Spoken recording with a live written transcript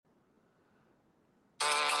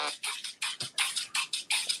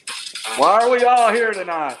Why are we all here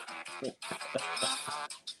tonight?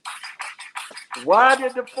 Why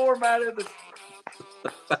did the format of the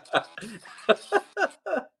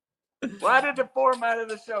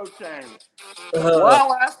show change? Why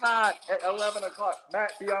last night at 11 o'clock,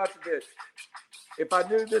 Matt Biatovich, if I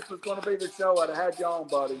knew this was going to be the show, I'd have had you on,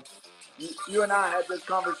 buddy. You and I had this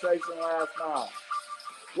conversation last night.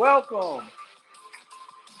 Welcome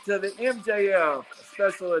to the MJF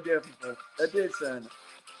special edition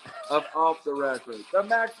of Off the Record. The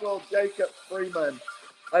Maxwell Jacob Freeman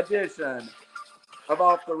edition of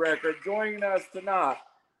Off the Record. Joining us tonight,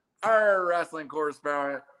 our wrestling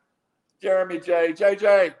correspondent, Jeremy J.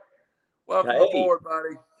 JJ, welcome aboard,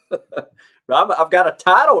 buddy. I've got a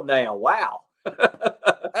title now. Wow.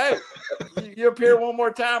 Hey, you appear one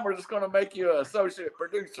more time, we're just going to make you an associate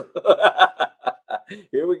producer.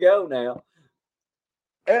 Here we go now.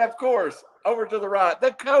 And of course, over to the right,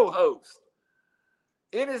 the co-host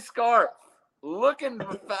in his scarf, looking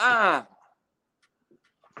fine,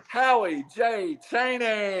 Howie J.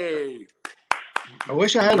 Cheney. I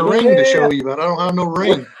wish I had a ring to show you, but I don't have no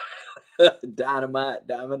ring. Dynamite,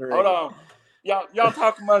 diamond ring. Hold on. Y'all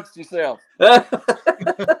talk amongst yourselves.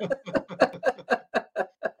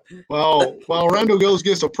 Well, while Randall goes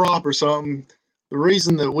gets a prop or something, the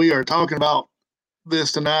reason that we are talking about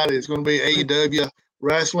this tonight is going to be AEW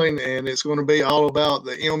wrestling, and it's going to be all about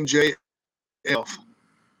the MJF.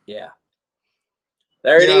 Yeah.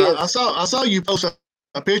 There it is. I saw you post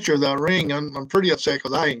a picture of that ring. I'm pretty upset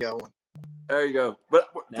because I ain't got one. There you go. But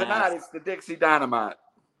tonight it's the Dixie Dynamite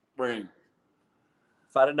ring.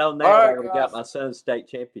 If I'd have known that, I would have got my son's state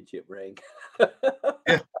championship ring.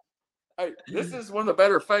 Yeah. Hey, this is one of the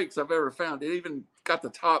better fakes I've ever found. It even got the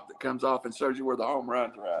top that comes off and shows you where the home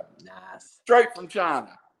runs are at. Nice. Straight from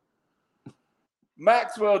China.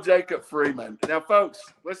 Maxwell Jacob Freeman. Now, folks,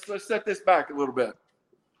 let's set this back a little bit.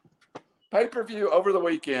 Pay-per-view over the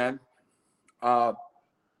weekend.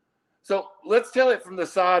 So let's tell it from the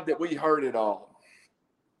side that we heard it all.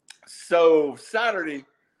 So Saturday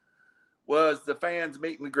was the fans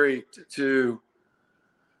meet and greet to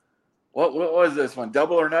what was this one?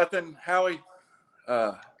 Double or Nothing, Howie?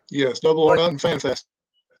 Yes, Double or Nothing Fan Fest.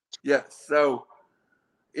 Yes. So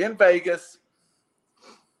in Vegas,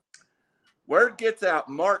 word gets out,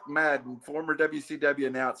 Mark Madden, former WCW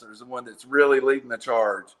announcer, is the one that's really leading the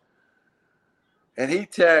charge. And he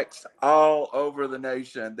texts all over the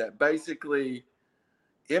nation that basically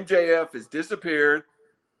MJF has disappeared.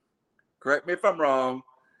 Correct me if I'm wrong.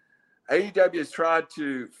 AEW has tried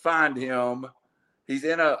to find him. He's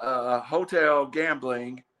in a hotel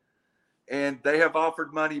gambling, and they have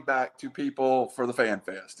offered money back to people for the Fan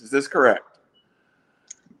Fest. Is this correct?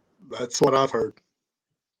 That's what I've heard.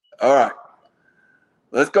 All right.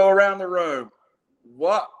 Let's go around the room.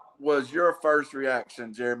 What was your first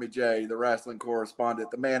reaction, Jeremy J., the wrestling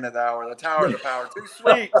correspondent, the man of the hour, the tower of the power, too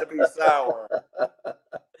sweet to be sour?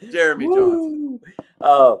 Jeremy Johnson.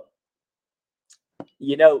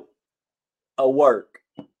 A work.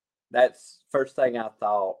 That's first thing I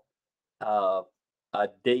thought. A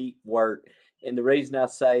deep work. And the reason I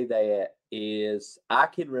say that is I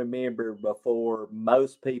can remember before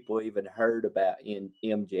most people even heard about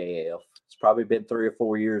MJF. It's probably been 3 or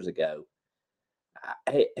 4 years ago.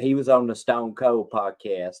 He was on the Stone Cold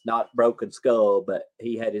podcast, not Broken Skull, but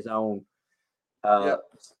he had his own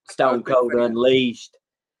Stone Cold Unleashed.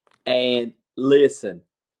 And listen,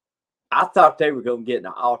 I thought they were going to get in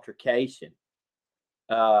an altercation.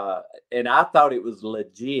 And I thought it was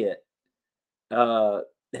legit.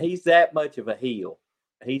 He's that much of a heel.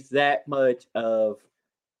 He's that much of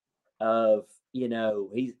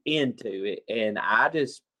he's into it. And I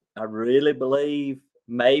really believe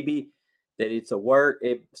maybe that it's a work.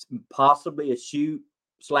 It's possibly a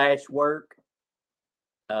shoot/work.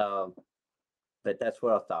 But that's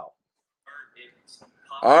what I thought.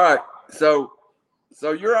 All right. So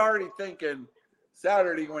you're already thinking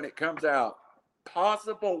Saturday when it comes out,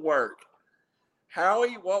 possible work.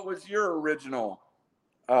 Howie, what was your original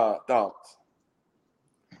thoughts?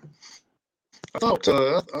 I thought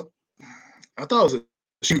it was a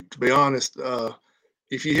shoot, to be honest.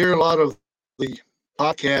 If you hear a lot of the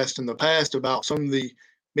podcast in the past about some of the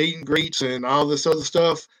meet and greets and all this other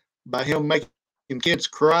stuff, by him making kids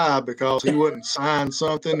cry because he wouldn't sign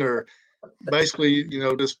something, or basically,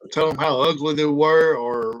 just tell them how ugly they were,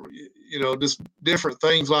 or, just different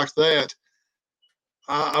things like that.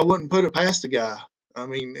 I wouldn't put it past the guy. I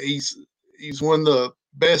mean, he's one of the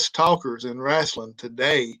best talkers in wrestling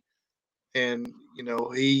today, and,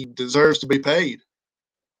 he deserves to be paid.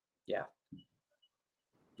 Yeah.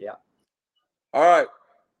 Yeah. All right.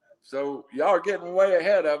 So y'all are getting way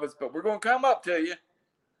ahead of us, but we're going to come up to you.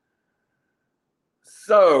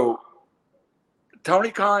 So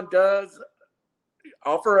Tony Khan does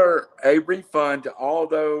offer a refund to all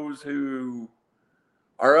those who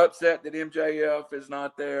are upset that MJF is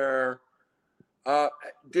not there.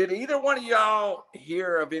 Did either one of y'all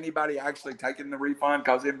hear of anybody actually taking the refund?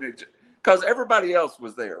 Because everybody else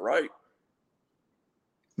was there, right?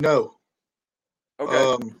 No.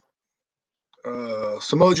 Okay.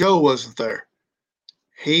 Samoa Joe wasn't there.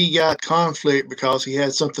 He got conflict because he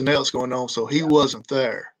had something else going on, so he wasn't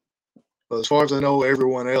there. But as far as I know,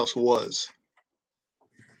 everyone else was.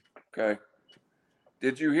 Okay.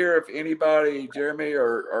 Did you hear of anybody, Jeremy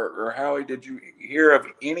or Howie, did you hear of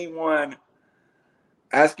anyone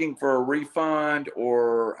asking for a refund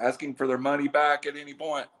or asking for their money back at any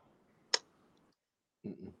point?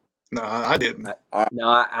 No, I didn't.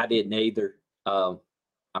 I didn't either.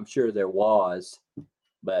 I'm sure there was,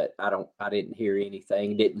 but I didn't hear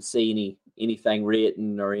anything. Didn't see anything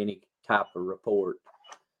written or any type of report.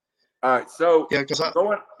 All right, so yeah, because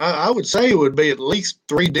I would say it would be at least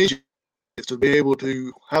 3 digits to be able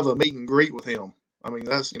to have a meet and greet with him. I mean,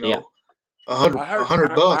 that's $100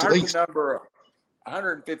 bucks at least. The number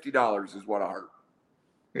 $150 is what I heard.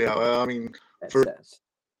 Yeah, well, I mean,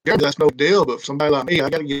 that's no deal, but for somebody like me, I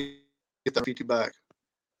got to get that 50 back.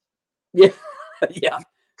 Yeah,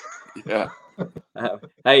 yeah.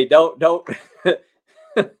 Hey, don't. I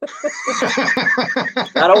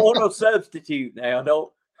don't want no substitute now.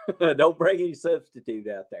 Don't bring any substitute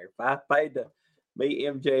out there. If I paid to meet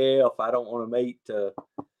MJF, I don't want to meet.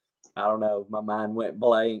 I don't know. My mind went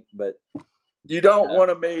blank, but you don't want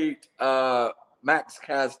to meet Max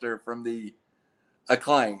Caster from the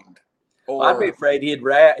Acclaimed. Or, I'd be afraid he'd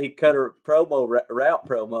cut a route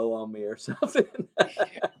promo on me or something.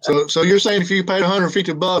 So you're saying if you paid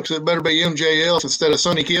 $150, it better be MJF instead of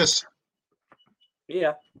Sonny Kiss?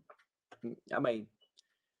 Yeah, I mean,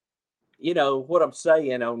 what I'm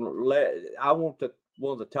saying. I want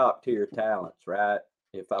one of the top tier talents, right?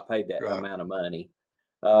 If I paid that amount of money,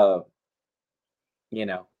 I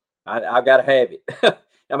got to have it.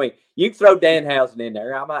 I mean, you can throw Danhausen in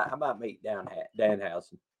there. I might meet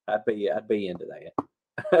Danhausen. I'd be into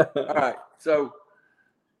that. All right, so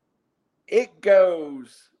it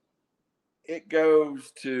goes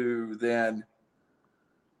to then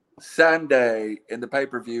Sunday in the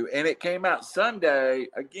pay-per-view, and it came out Sunday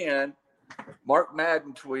again. Mark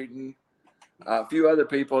Madden tweeting, a few other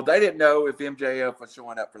people. They didn't know if MJF was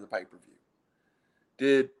showing up for the pay-per-view.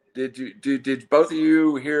 Did both of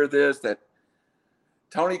you hear this? That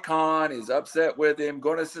Tony Khan is upset with him,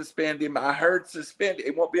 going to suspend him. I heard suspended.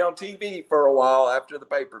 It won't be on TV for a while after the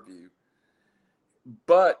pay-per-view.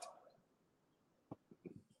 But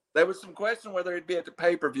there was some question whether he'd be at the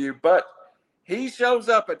pay-per-view. But he shows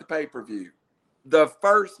up at the pay-per-view, the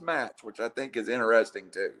first match, which I think is interesting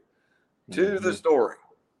too, to the story,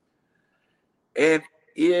 and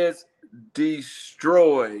is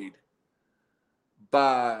destroyed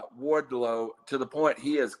by Wardlow to the point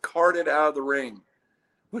he is carted out of the ring,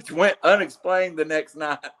 which went unexplained the next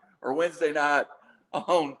night or Wednesday night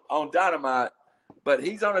on Dynamite. But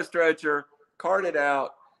he's on a stretcher, carted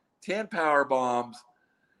out, 10 power bombs.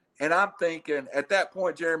 And I'm thinking at that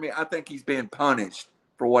point, Jeremy, I think he's being punished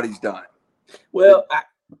for what he's done. Well,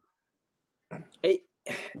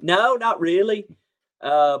 no, not really.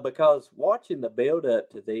 Because watching the build up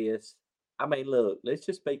to this, I mean, look, let's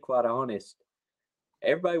just be quite honest.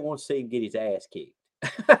 Everybody wants to see him get his ass kicked.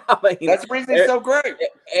 I mean, that's the reason he's so great.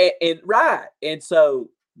 And right. And so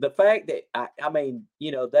the fact that, I mean,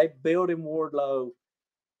 they built him Wardlow.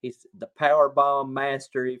 He's the power bomb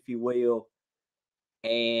master, if you will.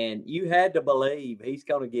 And you had to believe he's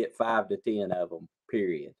going to get 5 to 10 of them,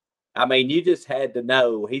 period. I mean, you just had to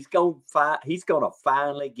know he's going to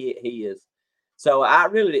finally get his. So I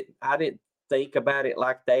didn't think about it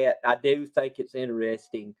like that. I do think it's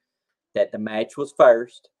interesting that the match was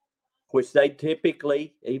first, which they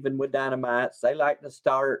typically, even with Dynamites, they like to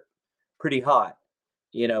start pretty hot,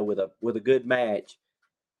 with a good match.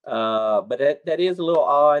 But that is a little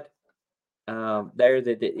odd. There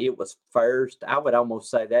that it was first. I would almost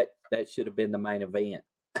say that should have been the main event,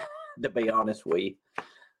 to be honest with you.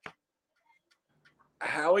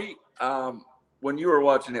 Howie, when you were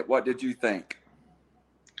watching it, what did you think?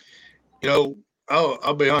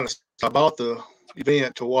 I'll be honest. I bought the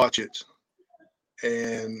event to watch it,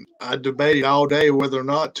 and I debated all day whether or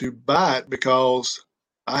not to buy it because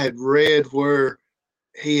I had read where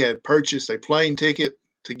he had purchased a plane ticket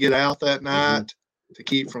to get out that night to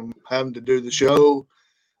keep from having to do the show,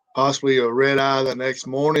 possibly a red eye the next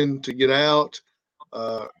morning to get out.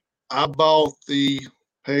 I bought the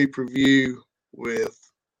pay-per-view with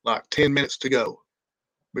like 10 minutes to go.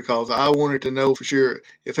 because I wanted to know for sure.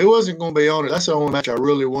 If it wasn't going to be on it, that's the only match I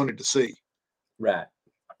really wanted to see. Right.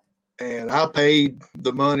 And I paid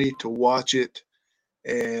the money to watch it.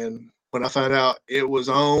 And when I found out it was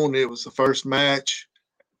on, it was the first match,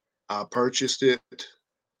 I purchased it.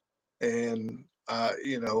 And,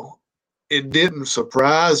 it didn't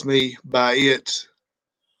surprise me by it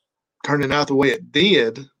turning out the way it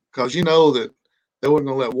did, because you know that they weren't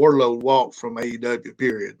going to let Wardlow walk from AEW,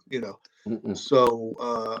 period, Mm-mm.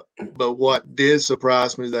 So, but what did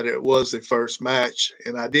surprise me that it was the first match.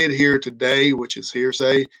 And I did hear today, which is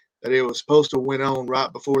hearsay, that it was supposed to went on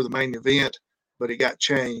right before the main event, but it got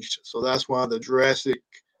changed. So that's why the Jurassic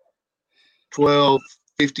 12,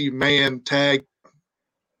 50-man tag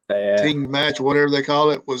team match, whatever they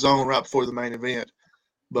call it, was on right before the main event.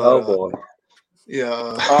 But, boy.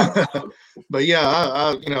 yeah. But yeah,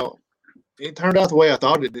 I it turned out the way I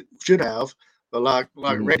thought it should have. But like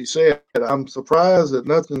Mhm. Randy said, I'm surprised that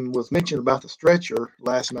nothing was mentioned about the stretcher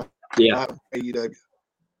last night. Yeah. On AEW.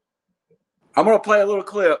 I'm going to play a little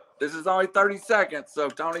clip. This is only 30 seconds, so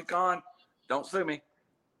Tony Khan, don't sue me.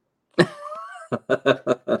 I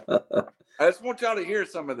just want y'all to hear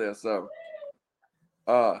some of this. So,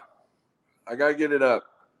 I got to get it up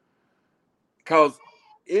because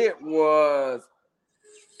it was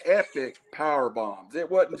epic power bombs. It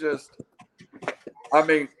wasn't just, I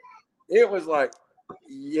mean, it was like,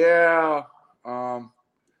 yeah.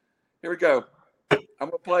 Here we go. I'm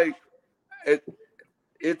going to play it.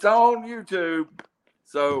 It's on YouTube,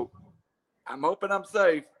 so I'm hoping I'm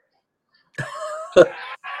safe.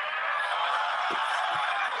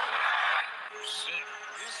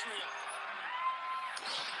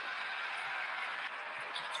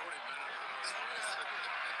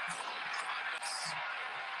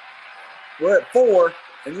 We're at 4,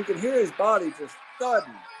 and you can hear his body just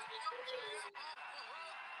thudding.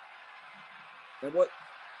 And what?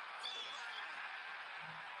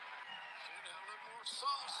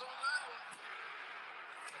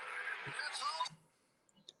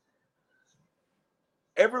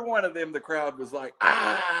 Every one of them, the crowd was like,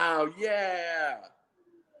 "Oh yeah!"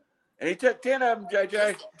 And he took 10 of them,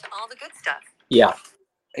 JJ. All the good stuff. Yeah.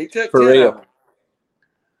 He took For 10 real. of them.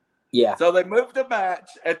 Yeah. So they moved the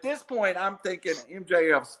match. At this point, I'm thinking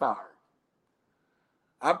MJF's fired.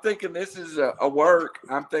 I'm thinking this is a work.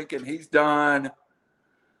 I'm thinking he's done.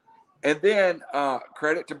 And then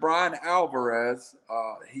credit to Brian Alvarez.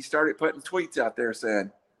 He started putting tweets out there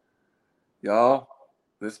saying, "Y'all,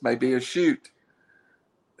 this may be a shoot.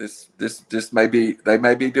 This may be, they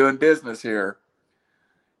may be doing business here."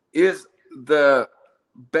 Is the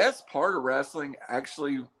best part of wrestling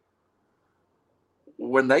actually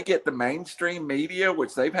when they get the mainstream media,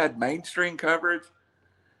 which they've had mainstream coverage?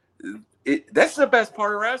 That's the best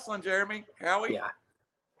part of wrestling, Jeremy. Howie? Yeah.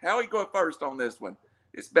 Howie, go first on this one.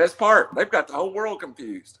 It's the best part. They've got the whole world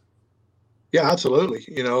confused. Yeah, absolutely.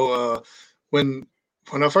 When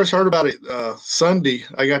I first heard about it Sunday,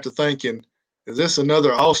 I got to thinking, is this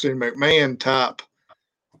another Austin McMahon type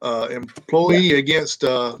employee against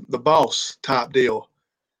the boss type deal?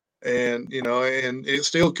 And and it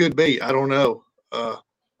still could be. I don't know.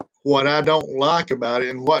 What I don't like about it,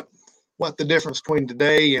 and what the difference between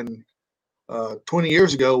today and 20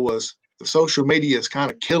 years ago was, the social media is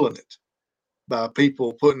kind of killing it by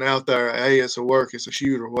people putting out there, hey, it's a work, it's a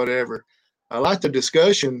shoot, or whatever. I like the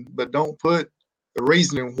discussion, but don't put the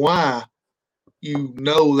reasoning why you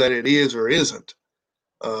know that it is or isn't.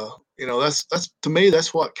 That's to me,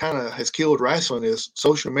 that's what kind of has killed wrestling, is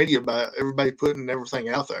social media, by everybody putting everything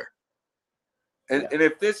out there. And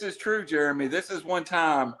if this is true, Jeremy, this is one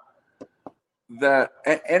time that,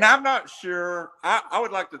 and I'm not sure, I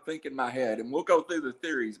would like to think in my head, and we'll go through the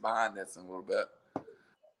theories behind this in a little bit.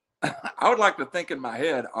 I would like to think in my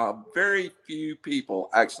head, very few people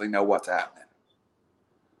actually know what's happening.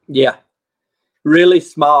 Yeah. Really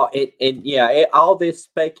small. All this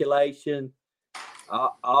speculation,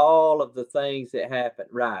 all of the things that happen.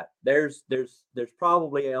 Right. There's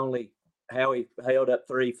probably only how he held up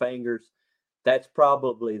 3 fingers. That's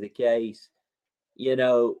probably the case.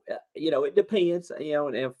 It depends,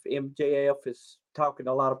 and if MJF is talking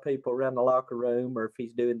to a lot of people around the locker room, or if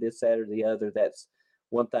he's doing this, that, or the other, that's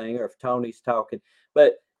one thing, or if Tony's talking.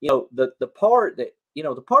 But, the part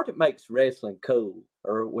that makes wrestling cool,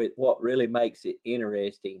 or with what really makes it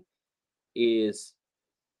interesting, is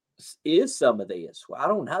some of this. Well, I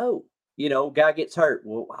don't know. Guy gets hurt.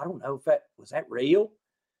 Well, I don't know if was that real,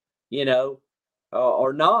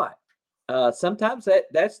 or not. Sometimes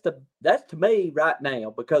that's to me right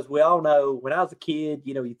now, because we all know when I was a kid,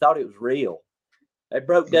 you thought it was real. They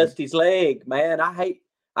broke Dusty's leg, man. I hate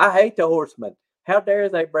the Horsemen. How dare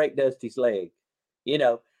they break Dusty's leg? You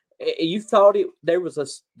know, you thought there was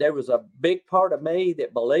a big part of me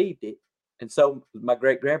that believed it, and so my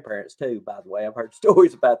great grandparents too. By the way, I've heard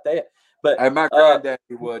stories about that. But And my granddaddy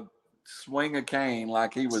would swing a cane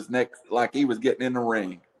like he was getting in the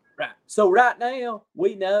ring. right. So right now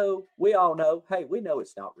we all know. Hey, we know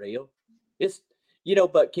it's not real. It's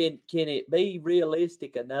but can it be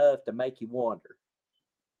realistic enough to make you wonder?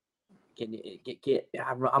 Can you get?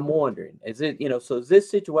 I'm wondering. Is it so? Is this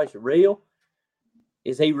situation real?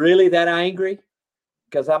 Is he really that angry?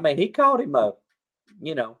 Because I mean, he called him a,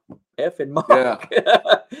 effing mark. Yeah.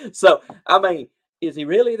 So I mean, is he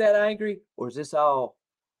really that angry, or is this all,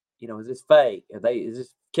 is this fake? Is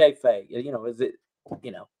this kayfabe? Is it,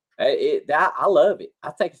 I love it.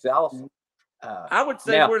 I think it's awesome. I would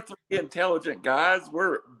say now, we're three intelligent guys.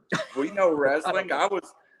 We know wrestling. I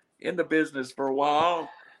was in the business for a while.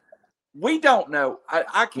 We don't know.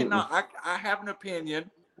 I cannot. I have an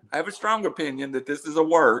opinion. I have a strong opinion that this is a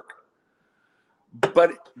work.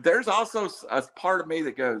 But there's also a part of me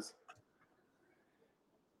that goes,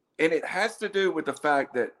 and it has to do with the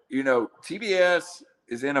fact that TBS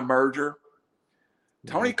is in a merger.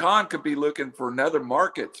 Tony Khan could be looking for another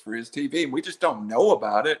markets for his TV, and we just don't know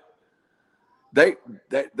about it.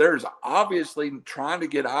 There's obviously trying to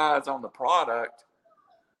get eyes on the product,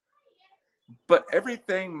 but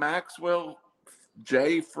everything Maxwell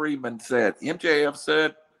J. Freeman said, MJF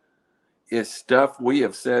said, is stuff we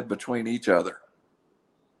have said between each other.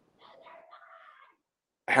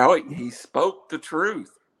 How he spoke the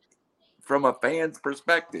truth from a fan's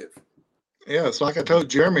perspective. Yeah, it's like I told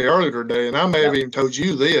Jeremy earlier today, and I may have even told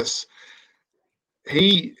you this.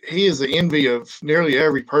 He is the envy of nearly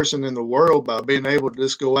every person in the world by being able to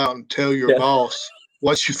just go out and tell your boss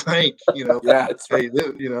what you think. Yeah, that's right.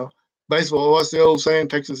 Basically, what's the old saying?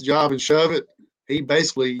 Takes his job and shove it. He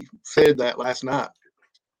basically said that last night.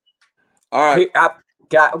 All right,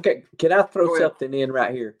 okay. Can I throw something in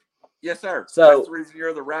right here? Yes, sir. So that's the reason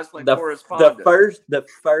you're the wrestling correspondent. The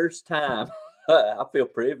first time, I feel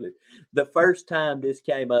privileged. The first time this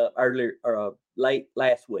came up earlier or late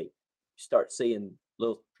last week, you start seeing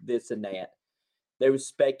little this and that. There was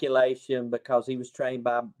speculation because he was trained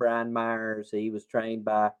by Brian Myers. He was trained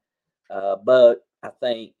by Buck, I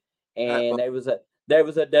think, and there was a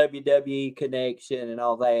WWE connection and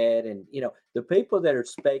all that. And the people that are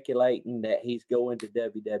speculating that he's going to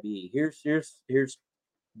WWE. Here's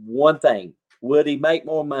one thing. Would he make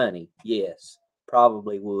more money? Yes,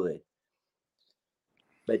 probably would.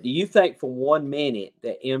 But do you think for 1 minute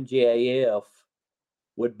that MJF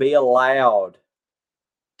would be allowed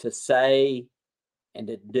to say and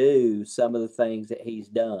to do some of the things that he's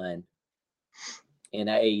done in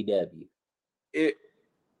AEW?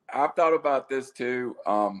 I've thought about this too,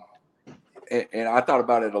 and I thought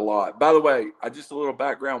about it a lot. By the way, just a little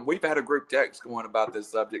background. We've had a group text going about this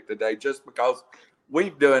subject today just because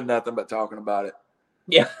we've done nothing but talking about it.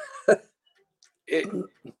 Yeah.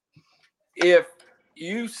 If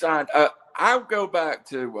you signed, I'll go back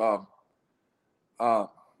to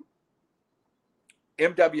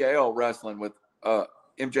MWL wrestling with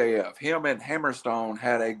MJF. Him and Hammerstone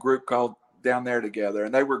had a group called Down There Together,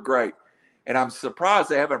 and they were great. And I'm surprised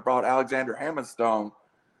they haven't brought Alexander Hammerstone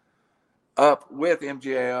up with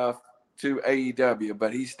MJF to AEW,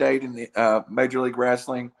 but he stayed in the Major League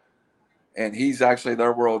Wrestling, and he's actually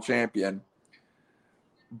their world champion.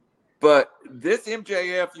 But this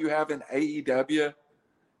MJF you have in AEW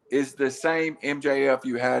is the same MJF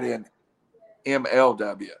you had in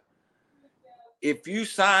MLW. If you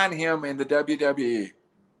sign him in the WWE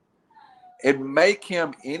and make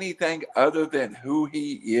him anything other than who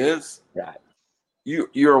he is, right,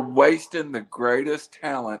 you're wasting the greatest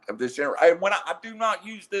talent of this generation. And when I do not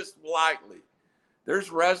use this lightly, there's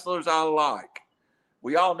wrestlers I like.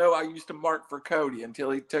 We all know I used to mark for Cody until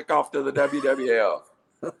he took off to the WWF.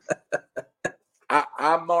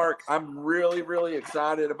 I'm really, really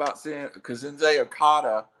excited about seeing Kazuchika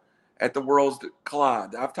Okada at the Worlds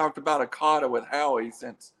Collide. I've talked about Okada with Howie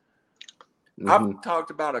since. I've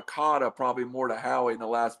talked about Okada probably more to Howie in the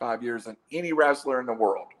last 5 years than any wrestler in the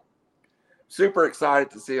world. Super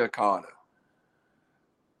excited to see Okada.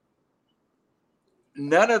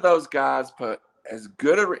 None of those guys put as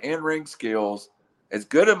good in-ring skills, as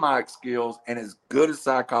good a mic skills, and as good a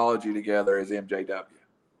psychology together as MJF.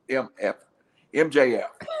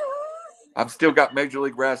 I've still got Major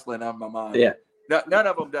League Wrestling on my mind. Yeah. None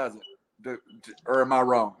of them does it. Or am I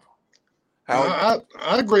wrong? I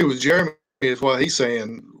agree with Jeremy is what he's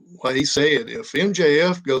saying. What he said, if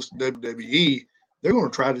MJF goes to WWE, they're going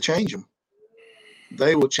to try to change him.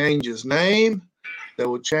 They will change his name. They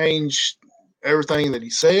will change everything that he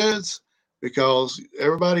says. because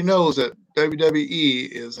everybody knows that WWE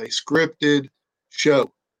is a scripted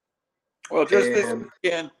show. Well, just this And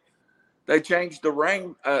weekend, they changed the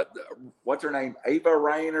ring. What's her name? Ava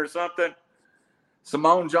Rain or something?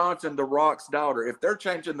 Simone Johnson, The Rock's daughter. If they're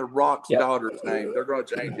changing The Rock's daughter's name, they're going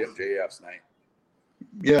to change MJF's name.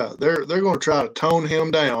 yeah, they're going to try to tone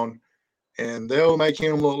him down, and they'll make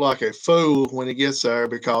him look like a fool when he gets there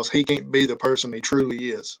because he can't be the person he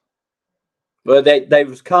truly is. Well, there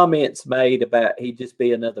was comments made about he'd just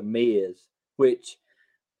be another Miz, which,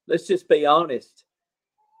 let's just be honest,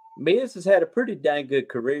 Miz has had a pretty dang good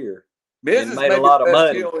career. Miz and is made maybe a lot the of best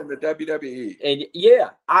money. heel in the WWE. And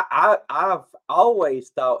yeah, I've always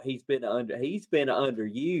thought he's been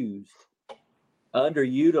underutilized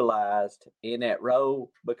in that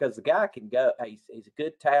role because the guy can go. He's a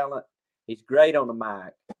good talent. He's great on the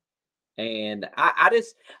mic, and I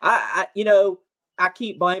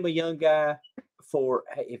can't blame a young guy for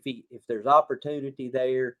if there's opportunity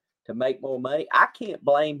there to make more money. I can't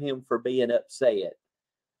blame him for being upset.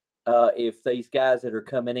 If these guys that are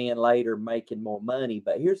coming in later making more money.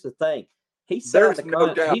 But here's the thing. He signed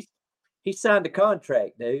he signed a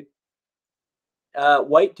contract, dude.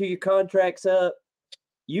 Wait till your contract's up.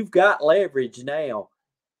 You've got leverage now.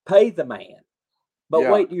 Pay the man. But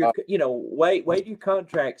wait till wait till your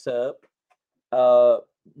contract's up.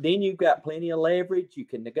 Then you've got plenty of leverage. You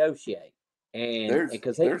can negotiate. And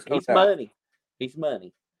because he's money. He's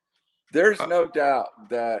money. There's no doubt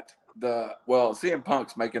that CM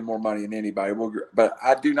Punk's making more money than anybody. But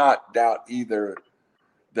I do not doubt either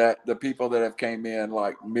that the people that have came in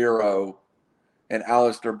like Miro and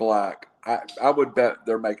Aleister Black, I would bet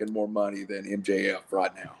they're making more money than MJF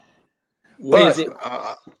right now. But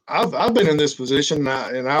I've been in this position,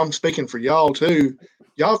 and I'm speaking for y'all too.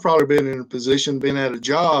 Y'all have probably been in a position, been at a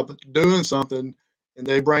job, doing something, and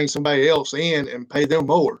they bring somebody else in and pay them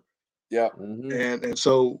more. Yeah. Mm-hmm. And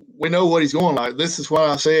so we know what he's going like. This is why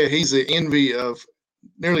I said he's the envy of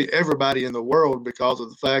nearly everybody in the world because of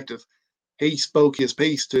the fact of he spoke his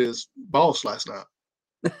piece to his boss last night.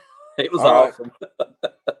 It was awesome.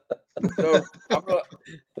 So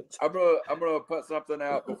I'm gonna put something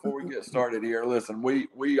out before we get started here. Listen,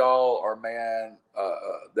 we all are man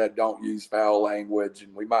that don't use foul language,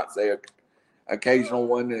 and we might say occasional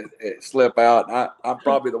one that slip out. I'm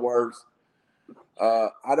probably the worst.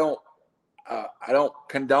 I don't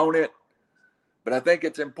condone it, but I think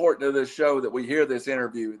it's important to this show that we hear this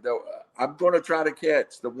interview. Though I'm going to try to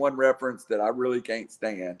catch the one reference that I really can't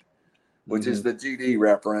stand, which is the GD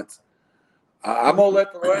reference. I'm going to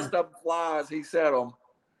let the rest of them fly as he said them.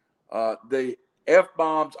 The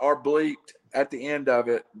F-bombs are bleeped at the end of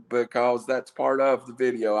it because that's part of the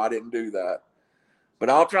video. I didn't do that.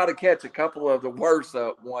 But I'll try to catch a couple of the worst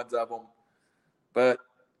ones of them. But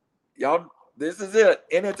y'all, this is it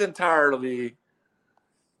in its entirety.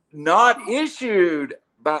 Not issued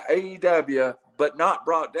by AEW, but not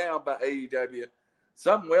brought down by AEW.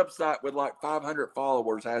 Some website with like 500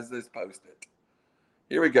 followers has this posted.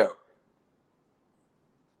 Here we go.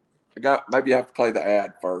 Maybe you have to play the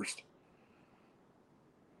ad first.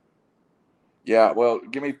 Yeah, well,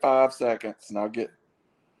 give me 5 seconds and I'll get.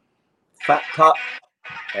 Top.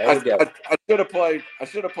 There we go. I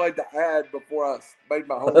should have played the ad before I made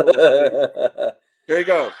my whole little speech. Here you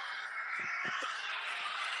go.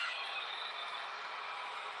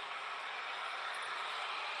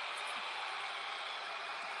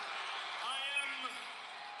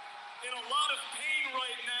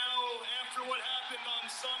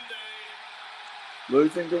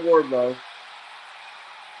 Losing to Wardlow.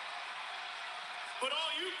 But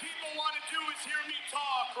all you people want to do is hear me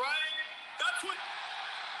talk, right? That's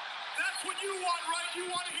what you want, right? You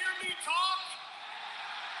want to hear me talk?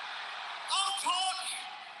 I'll talk,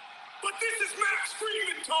 but this is Max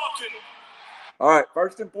Freeman talking. All right,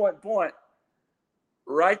 first important point.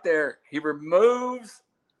 Right there, he removes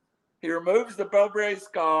the Burberry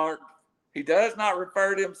scarf. He does not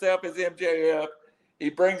refer to himself as MJF. He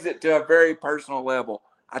brings it to a very personal level.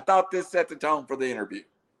 I thought this set the tone for the interview.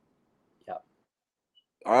 Yep.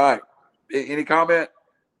 All right. Any comment?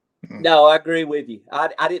 No, I agree with you.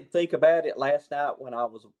 I didn't think about it last night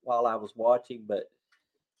while I was watching, but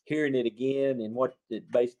hearing it again and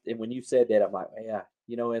and when you said that, I'm like, yeah,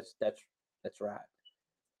 that's right.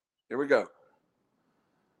 Here we go.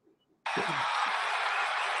 Big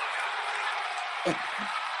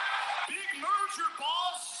merger,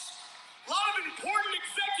 boss. A lot of important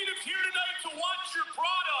executives here tonight to watch your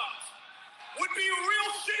product. Would be a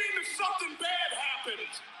real shame if something bad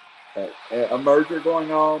happened. A merger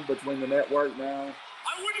going on between the network now.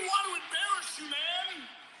 I wouldn't want to embarrass you, man.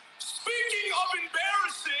 Speaking of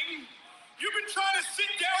embarrassing, you've been trying to sit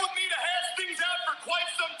down with me to hash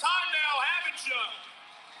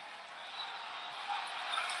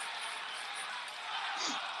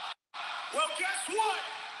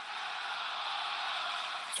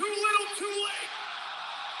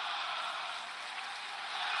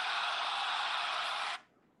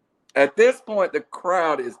At this point, the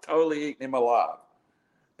crowd is totally eating him alive.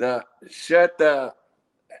 The shut the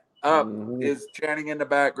up is chanting in the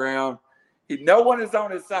background. No one is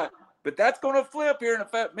on his side, but that's going to flip here in a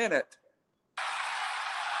minute.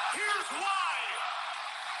 Here's why.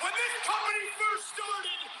 When this company first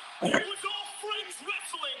started, it was all friends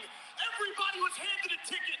wrestling. Everybody was handed a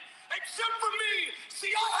ticket, except for me.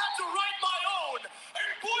 See, I had to write my own. And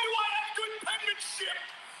boy, do I have good penmanship.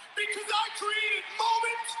 Because I created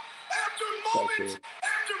moment after moment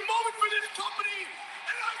after moment for this company,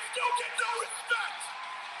 and I still get no respect.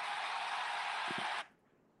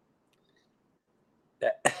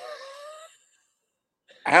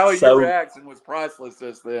 Howie, your reaction was priceless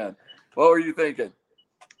just then. What were you thinking?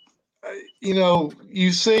 You know,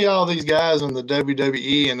 you see all these guys in the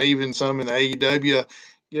WWE and even some in the AEW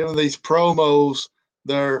giving these promos.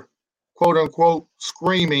 They're quote unquote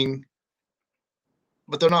screaming,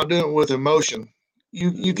 but they're not doing it with emotion.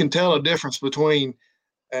 You can tell a difference between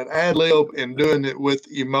an ad lib and doing it with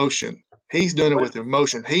emotion. He's doing it with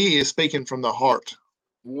emotion. He is speaking from the heart.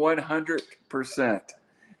 100%.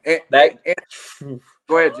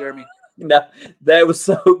 Go ahead, Jeremy. No, that was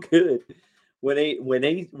so good when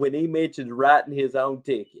he mentioned writing his own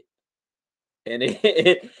ticket, and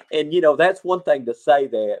and you know that's one thing to say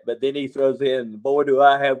that, but then he throws in, "Boy, do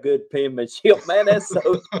I have good penmanship, man! That's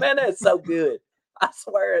so good. I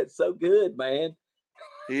swear it's so good, man."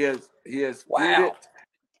 He has feuded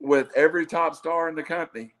with every top star in the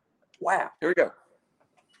company. Wow. Here we go.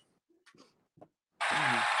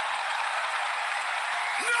 Nobody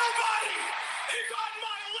is on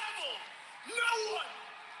my level. No one.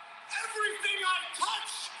 Everything I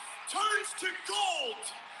touch turns to gold.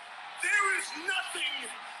 There is nothing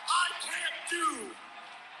I can't do.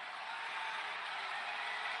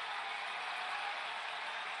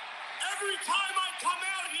 Every time I come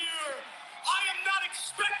out here, I am not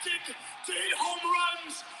expected to hit home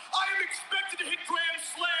runs. I am expected to hit grand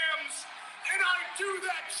slams. And I do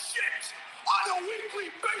that shit on a weekly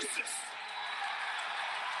basis.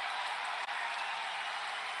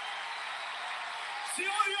 See,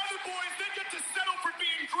 all the other boys, they get to settle for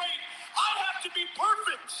being great. I have to be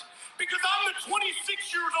perfect because I'm the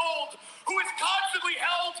 26-year-old who is constantly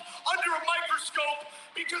held under a microscope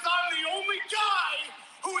because I'm the only guy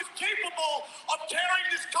who is capable of carrying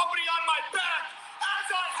this company on my back as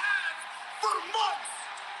I have for months.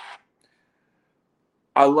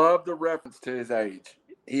 I love the reference to his age.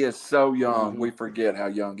 He is so young. We forget how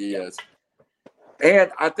young he is.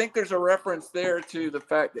 And I think there's a reference there to the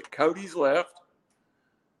fact that Cody's left.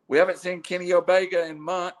 We haven't seen Kenny Omega in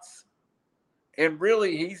months. And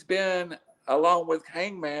really, he's been, along with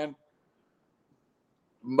Hangman,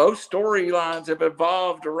 most storylines have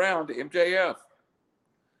evolved around MJF.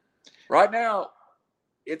 Right now,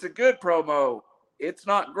 it's a good promo. It's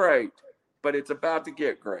not great, but it's about to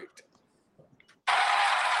get great.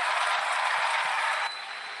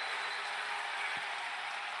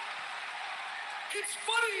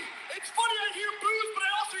 It's funny I hear boos, but I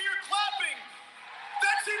also hear clapping.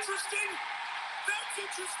 That's interesting.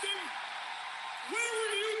 Where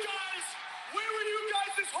were you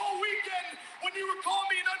guys this whole weekend when you were calling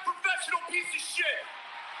me an unprofessional piece of shit?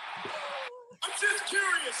 I'm just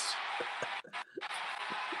curious.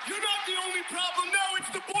 You're not the only problem. No, it's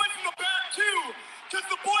the boys in the back too. Because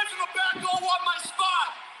the boys in the back all want my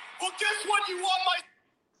spot. Well, guess what? You want my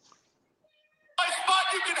spot,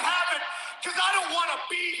 you can have it. Because I don't want to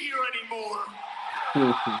be here anymore.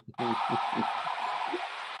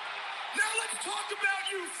 Now let's talk about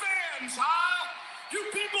you fans, huh? You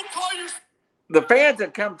people call your... The fans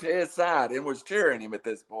have come to his side and was cheering him at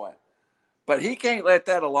this point. But he can't let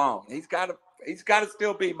that alone. He's got to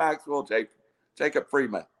still be Maxwell Jacob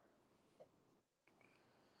Friedman.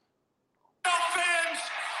 Fans,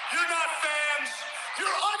 you're not fans.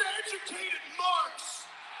 You're uneducated marks.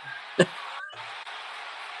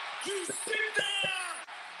 You sit there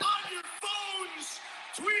on your phones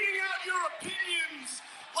tweeting out your opinions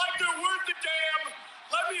like they're worth a damn.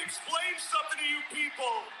 Let me explain something to you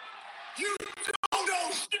people. You don't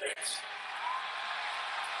know shit.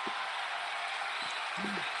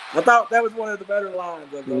 I thought that was one of the better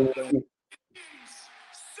lines of the whole thing.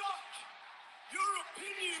 Suck. Your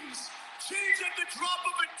opinions change at the drop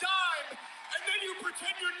of a dime, and then you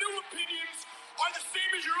pretend your new opinions are the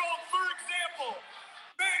same as your own. For example,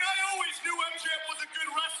 man, I always knew MJF was a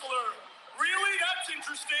good wrestler. Really? That's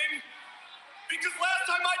interesting. Because last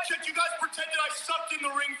time I checked, you guys pretended I sucked in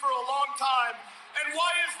the ring for a long time. And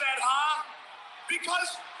why is that, huh?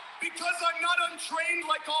 Because I'm not untrained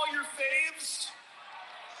like all your faves?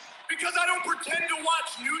 Because I don't pretend to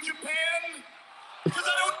watch New Japan? Because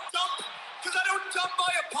I don't dump dump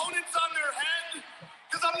my opponents on their head?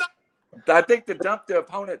 Because I'm not. I think the dump the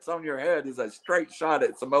opponents on your head is a straight shot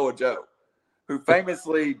at Samoa Joe, who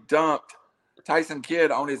famously dumped Tyson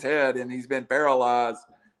Kidd on his head, and he's been paralyzed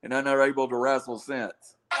and unable to wrestle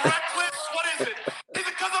since. Reckless? What is it? Is it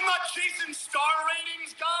because I'm not chasing star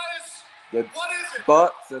ratings, guys? What is it?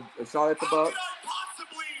 Bucks, a shot at the How Bucks. could I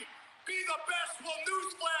possibly be the best? Well,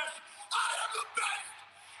 newsflash, I am the best!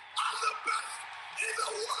 I'm the best in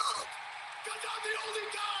the world! Because I'm the only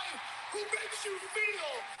guy who makes you feel.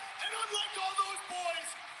 And unlike all those boys,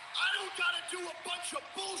 I don't gotta do a bunch of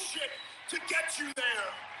bullshit to get you there.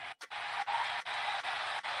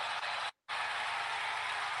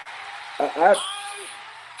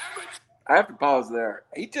 I have to pause there.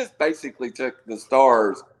 He just basically took the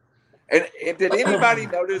stars. And did anybody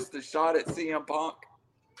notice the shot at CM Punk?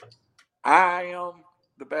 I am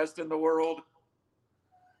the best in the world.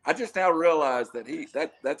 I just now realized that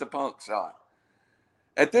that's a Punk shot.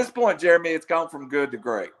 At this point, Jeremy, it's gone from good to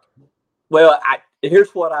great. Well,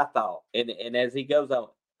 here's what I thought, and as he goes on,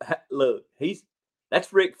 look,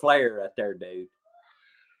 that's Ric Flair right there, dude.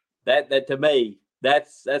 That to me,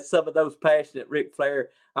 that's some of those passionate Ric Flair.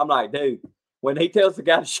 I'm like, dude, when he tells the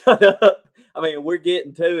guy to shut up, I mean, we're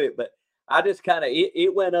getting to it, but I just kind of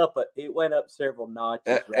it went up several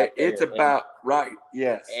notches. Right it's there. about right,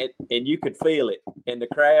 yes, and you could feel it in the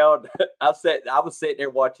crowd. I was sitting there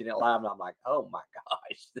watching it live, and I'm like, oh my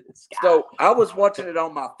gosh, this guy. So I was watching it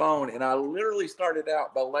on my phone, and I literally started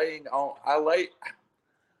out by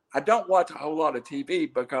I don't watch a whole lot of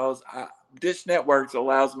TV because Dish Networks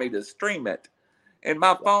allows me to stream it, and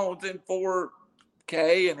my phone's in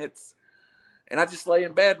 4K, and I just lay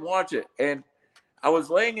in bed and watch it. And I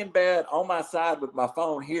was laying in bed on my side with my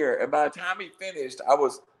phone here, and by the time he finished, I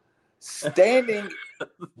was standing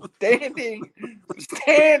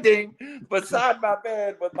beside my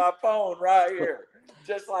bed with my phone right here,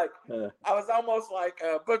 just like I was almost like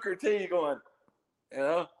Booker T going, you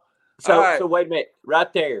know. So wait a minute,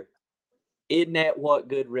 right there. Isn't that what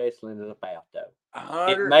good wrestling is about, though?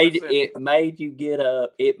 100%. It made you get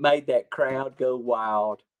up. It made that crowd go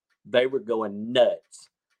wild. They were going nuts.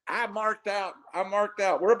 I marked out.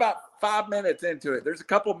 We're about 5 minutes into it. There's a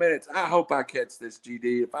couple minutes. I hope I catch this,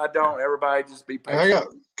 GD. If I don't, everybody just be patient.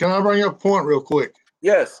 Can I bring up a point real quick?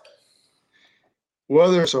 Yes.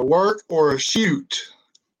 Whether it's a work or a shoot,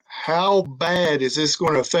 how bad is this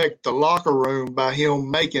going to affect the locker room by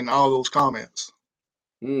him making all those comments?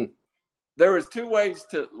 There is two ways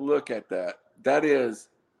to look at that. That is,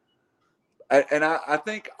 and I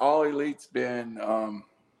think All Elite's been,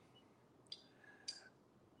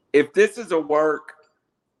 if this is a work,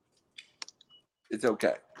 it's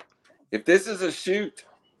okay. If this is a shoot,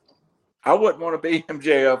 I wouldn't want to be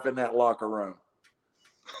MJF in that locker room.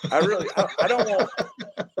 I don't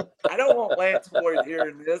want Lance Floyd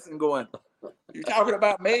hearing this and going, "You talking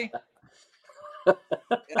about me?" I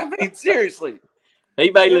mean, seriously. He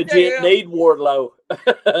may legit need Wardlow.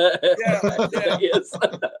 Yeah. Yes.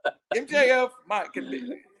 MJF could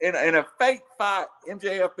be in a fake fight.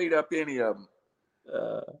 MJF beat up any of them.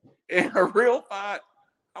 In a real fight,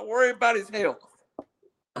 I worry about his health.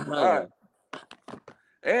 All right.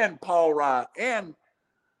 And Paul Wright and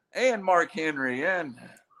Mark Henry, and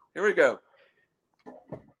here we go.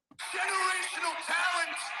 Generational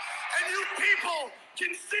talent, and you people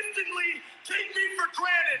consistently take me for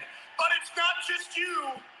granted, but it's not just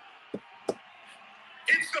you.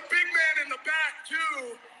 It's the big man in the back,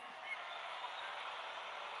 too.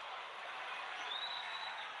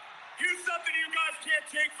 Here's something you guys can't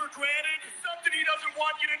take for granted, something he doesn't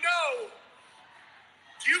want you to know.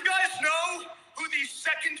 Do you guys know who the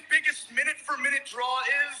second biggest minute-for-minute draw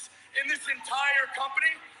is in this entire company?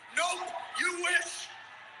 Nope, you wish.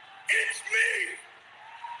 It's me.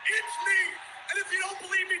 It's me. And if you don't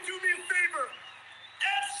believe me, do me a favor.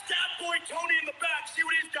 Ask Statboy Tony in the back, see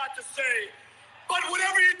what he's got to say. But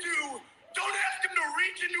whatever you do, don't ask him to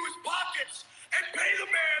reach into his pockets and pay the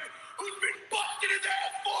man who's been busting his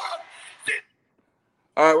ass for him.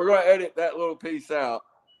 All right, we're going to edit that little piece out.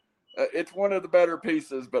 It's one of the better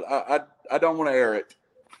pieces, but I don't want to air it.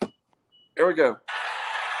 Here we go.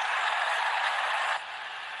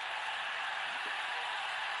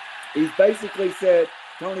 He's basically said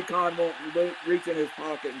Tony Khan won't reach in his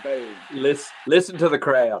pocket and pay him. Listen to the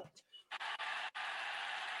crowd.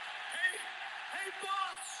 Hey,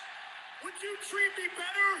 boss, would you treat me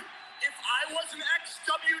better if I was an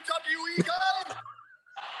ex-WWE guy?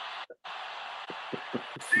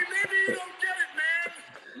 See, maybe you don't get it, man.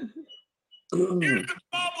 Here's the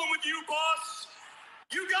problem with you, boss.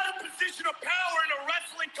 You got a position of power in a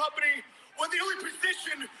wrestling company when the only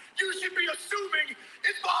position you should be assuming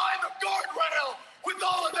is behind the guardrail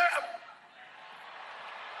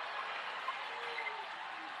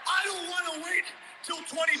until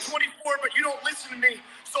 2024, but you don't listen to me.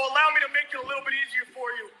 So allow me to make it a little bit easier for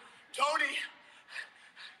you. Tony,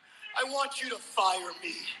 I want you to fire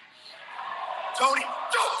me. Tony,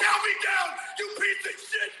 don't count me down, you piece of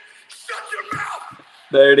shit. Shut your mouth.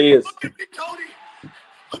 There it is. Look at me, Tony.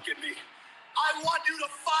 Look at me. I want you to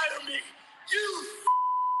fire me. You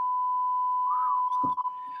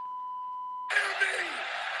fire me.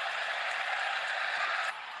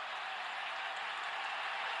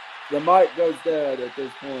 The mic goes dead at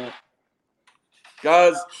this point.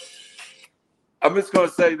 Guys, I'm just going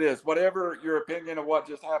to say this. Whatever your opinion of what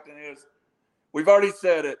just happened is, we've already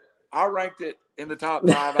said it. I ranked it in the top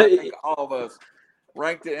 5. I think all of us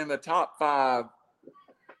ranked it in the top 5.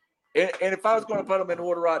 And if I was going to put them in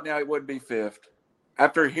order right now, it wouldn't be 5th.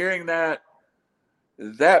 After hearing that,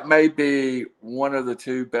 that may be one of the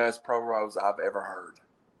 2 best promos I've ever heard.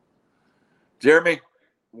 Jeremy,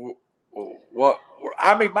 what?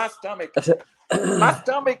 I mean, my stomach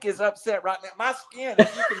is upset right now. My skin,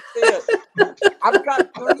 if you can see it, I've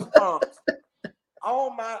got goosebumps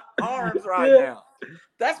on my arms right now.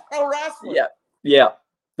 That's pro wrestling. Yeah.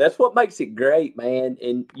 That's what makes it great, man.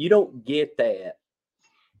 And you don't get that.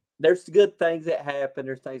 There's good things that happen.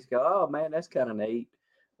 There's things that go, oh, man, that's kind of neat.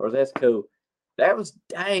 Or that's cool. That was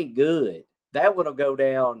dang good. That one will go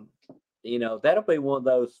down, that'll be one of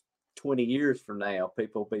those 20 years from now.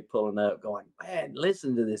 People will be pulling up going, man,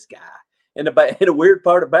 listen to this guy. And the weird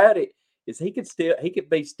part about it is he could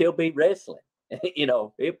still be wrestling. He's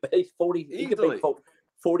 40, he could be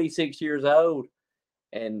 46 years old.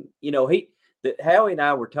 And, Howie and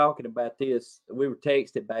I were talking about this. We were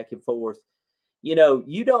texting back and forth. You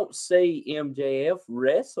don't see MJF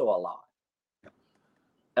wrestle a lot.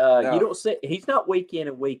 No. You don't see, he's not week in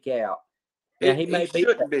and week out. Now, he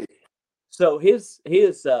shouldn't be. So his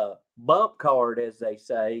bump card, as they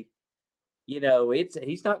say, he's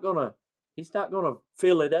not gonna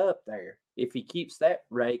fill it up there if he keeps that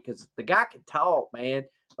rate, because the guy can talk, man.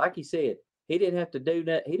 Like he said, he didn't have to do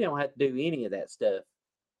that. He don't have to do any of that stuff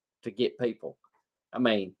to get people. I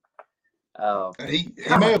mean, he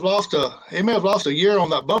may have lost a year on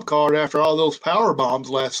that bump card after all those power bombs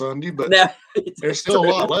last Sunday, but there's still a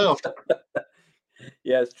lot left.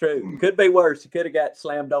 Yeah, it's true. Could be worse. He could have got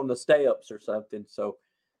slammed on the steps or something. So,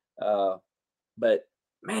 but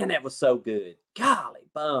man, that was so good. Golly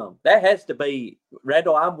bum. That has to be,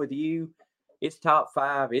 Randall, I'm with you. It's top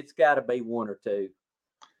 5. It's got to be 1 or 2.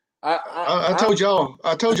 I told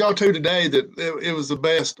y'all too today that it was the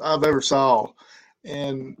best I've ever saw.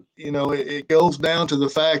 And, it goes down to the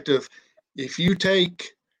fact of, if you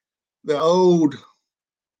take the old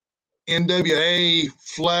NWA,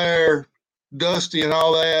 Flair, Dusty and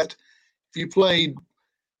all that, if you played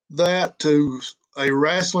that to a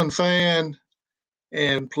wrestling fan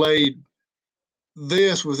and played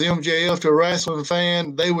this with MJF to a wrestling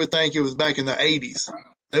fan, they would think it was back in the 80s.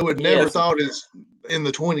 They would never thought it's in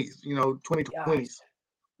the 20s, 2020s.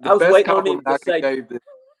 I was waiting on him to say.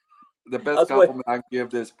 The best compliment I can give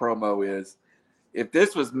this promo is, if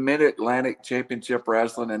this was Mid-Atlantic Championship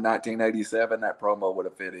Wrestling in 1987, that promo would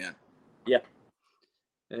have fit in. Yeah.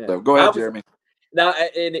 So go ahead, Jeremy. Now,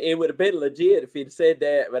 and it would have been legit if he'd said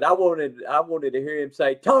that, but I wanted to hear him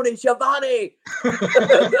say Tony Schiavone.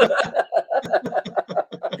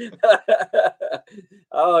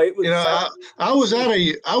 Oh, it was. I was at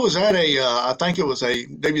a I think it was a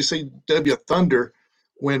WCW Thunder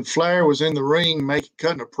when Flair was in the ring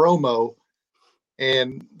cutting a promo,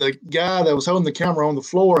 and the guy that was holding the camera on the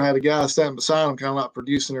floor had a guy standing beside him, kind of like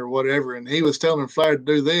producing or whatever, and he was telling Flair to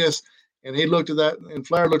do this, and he looked at that, and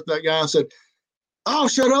Flair looked at that guy and said, "I'll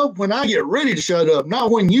shut up when I get ready to shut up,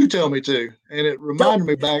 not when you tell me to." And it reminded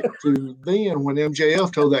me back to then when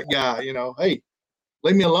MJF told that guy, hey,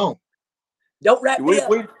 leave me alone. Don't wrap me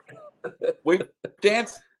up. We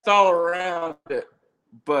danced all around it,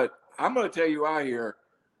 but I'm going to tell you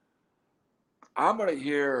I'm going to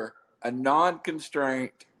hear a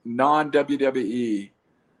non-constraint, non-WWE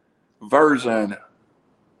version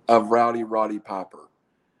of Roddy Piper.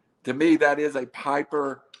 To me, that is a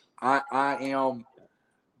Piper.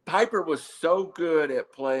 Piper was so good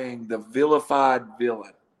at playing the vilified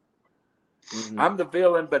villain. Mm-hmm. I'm the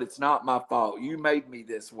villain, but it's not my fault. You made me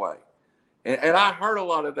this way. And I heard a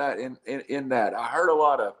lot of that in that. I heard a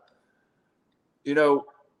lot of,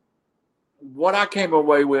 what I came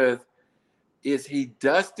away with is he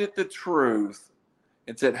dusted the truth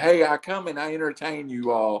and said, hey, I come and I entertain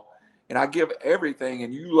you all and I give everything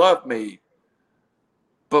and you love me.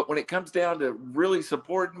 But when it comes down to really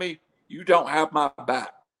supporting me, you don't have my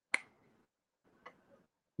back.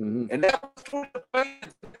 Mm-hmm. And that's what the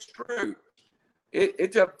fans, it's true.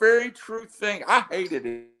 It's a very true thing. I hated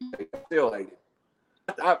it. I still hate it.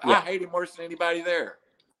 I hate him worse than anybody there.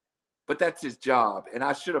 But that's his job, and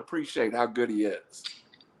I should appreciate how good he is.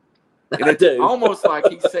 And it's almost like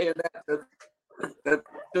he's saying that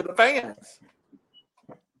to the fans.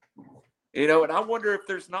 You know, and I wonder if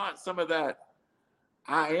there's not some of that.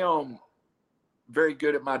 I am very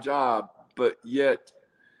good at my job, but yet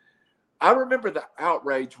I remember the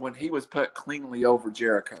outrage when he was put cleanly over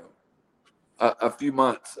Jericho a few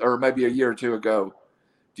months or maybe a year or two ago.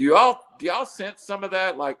 Do y'all sense some of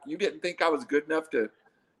that? Like, you didn't think I was good enough to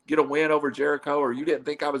get a win over Jericho, or you didn't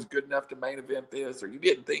think I was good enough to main event this, or you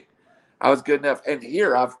didn't think I was good enough. And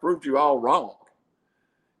here I've proved you all wrong.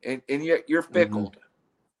 And yet you're fickle.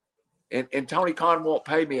 And Tony Khan won't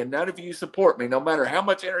pay me, and none of you support me, no matter how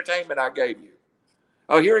much entertainment I gave you.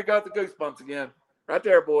 Oh, here we got the goosebumps again. Right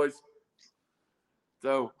there, boys.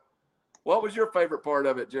 So, what was your favorite part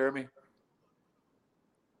of it, Jeremy?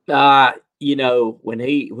 You know, when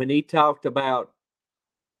he talked about,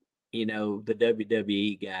 you know, the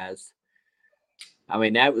WWE guys, I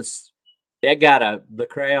mean, the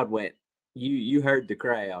crowd went, you heard the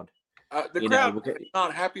crowd. The crowd is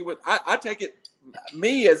not happy with, I take it,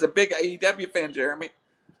 me as a big AEW fan, Jeremy,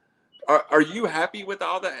 are you happy with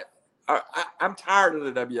all that? I'm tired of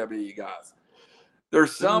the WWE guys.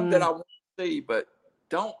 There's some that I want to see, but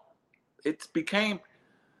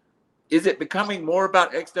is it becoming more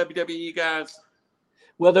about ex-WWE guys?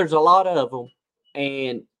 Well, there's a lot of them,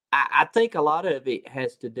 and I think a lot of it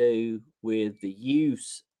has to do with the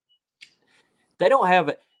use. They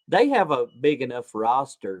have a big enough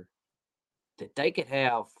roster that they could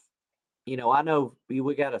have, you know, I know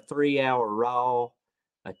we got a 3-hour Raw,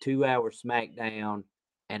 a 2-hour SmackDown,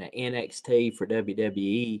 and an NXT for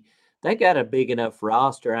WWE. They got a big enough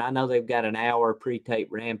roster. I know they've got an hour pre-tape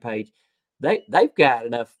Rampage. They've got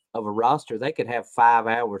enough of a roster. They could have 5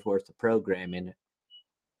 hours worth of programming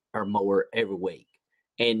or more every week,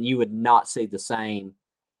 and you would not see the same.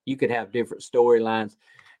 You could have different storylines.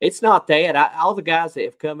 It's not that. All the guys that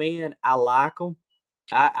have come in, I like them.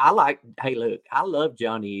 Hey, look, I love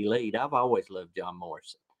Johnny Elite. I've always loved John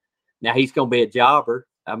Morrison. Now he's going to be a jobber.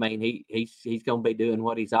 I mean, he's going to be doing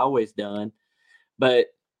what he's always done. But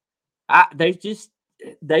they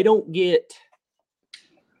don't get.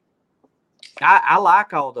 I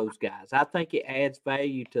like all those guys. I think it adds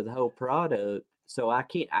value to the whole product. So I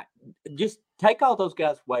just take all those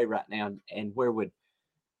guys away right now, and where would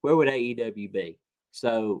AEW be?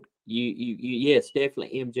 So yes,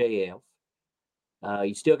 definitely MJF.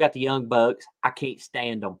 You still got the Young Bucks. I can't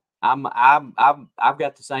stand them. I've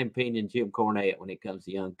got the same opinion Jim Cornette when it comes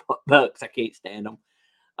to Young Bucks. I can't stand them.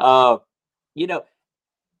 You know,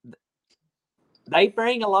 they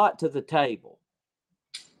bring a lot to the table.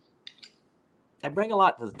 I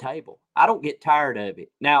don't get tired of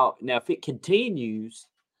it. Now if it continues,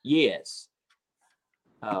 yes.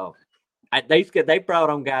 They brought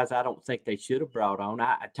on guys I don't think they should have brought on.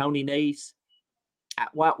 Tony Nese.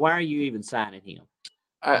 Why are you even signing him?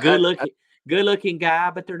 Good looking guy,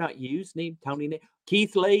 but they're not using him. Tony Nese.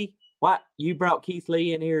 Keith Lee. What, you brought Keith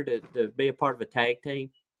Lee in here to be a part of a tag team?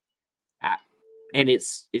 And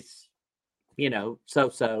it's you know,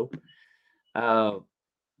 so.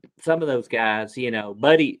 Some of those guys, you know,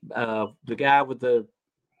 Buddy, the guy with the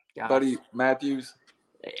Buddy Matthews.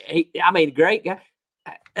 Great guy.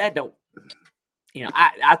 That don't, you know,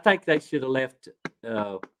 I think they should have left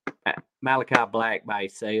Malachi Black by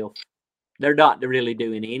himself. They're not really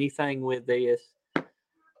doing anything with this.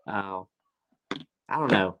 I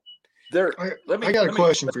don't know. I got a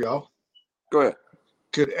question for y'all. Go ahead.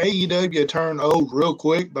 Could AEW turn old real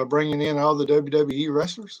quick by bringing in all the WWE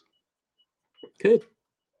wrestlers? Could.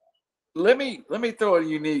 Let me throw a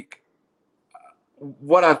unique,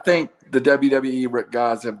 what I think the WWE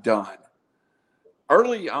guys have done.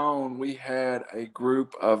 Early on, we had a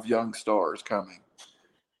group of young stars coming.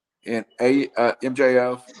 And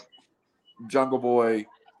MJF, Jungle Boy,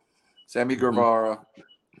 Sammy Guevara.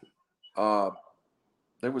 There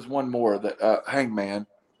was one more, that Hangman.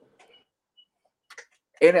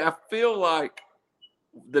 And I feel like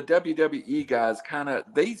the WWE guys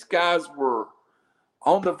these guys were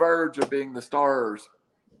on the verge of being the stars,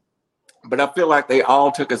 but I feel like they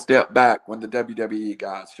all took a step back when the WWE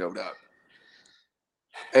guys showed up.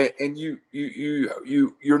 And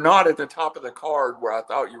you're not at the top of the card where I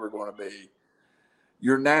thought you were going to be.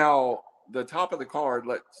 You're now the top of the card.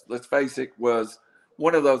 Let's face it, was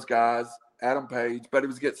one of those guys, Adam Page, but it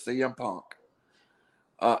was against CM Punk.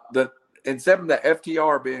 Instead of the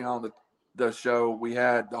FTR being on the show, we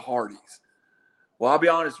had the Hardys. Well, I'll be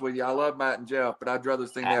honest with you. I love Matt and Jeff, but I'd rather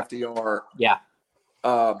see FTR. Yeah.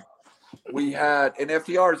 We had, and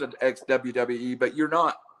FTR is an ex-WWE, but you're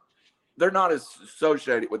not they're not as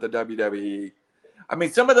associated with the WWE. I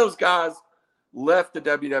mean, some of those guys left the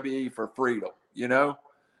WWE for freedom, you know.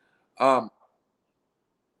 I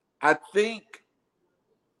think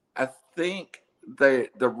the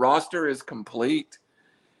roster is complete,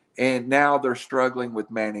 and now they're struggling with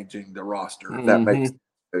managing the roster. If that makes sense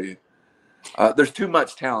to you. There's too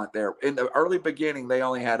much talent there. In the early beginning, they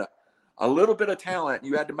only had a little bit of talent.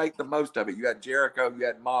 You had to make the most of it. You had Jericho, you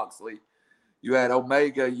had Moxley, you had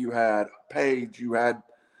Omega, you had Page, you had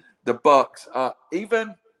the Bucks.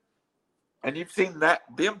 And you've seen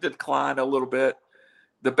them decline a little bit.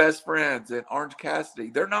 The Best Friends and Orange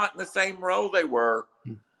Cassidy, they're not in the same role they were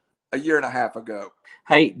a year and a half ago.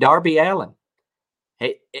 Hey, Darby Allin.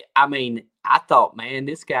 Hey, I mean, I thought, man,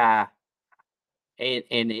 this guy, and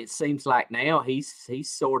it seems like now he's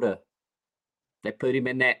sort of, they put him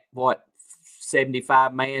in that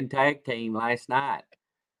 75-man tag team last night.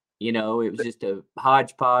 You know, it was just a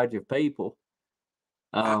hodgepodge of people.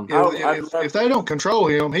 If they don't control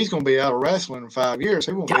him, he's going to be out of wrestling in 5 years.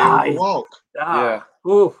 He won't be able to walk. Yeah.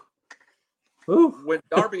 Ooh. When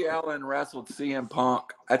Darby Allin wrestled CM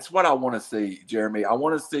Punk, that's what I want to see, Jeremy. I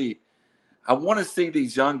want to see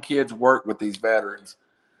these young kids work with these veterans,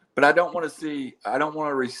 but I don't want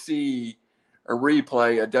to receive a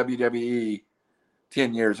replay of WWE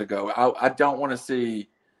 10 years ago. I don't want to see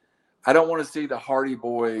the Hardy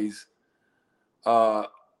Boys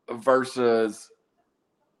versus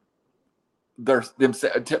them.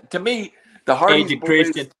 To me, the Hardy Boys.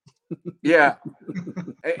 Christian. Yeah.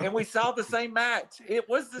 And we saw the same match. It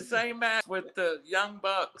was the same match with the Young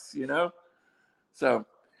Bucks, you know? So,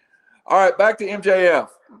 all right, back to MJF.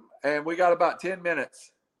 And we got about 10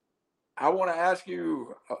 minutes. I want to ask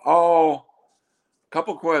you all a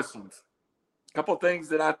couple questions, a couple things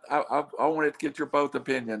that I wanted to get your both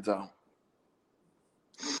opinions on.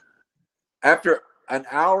 After an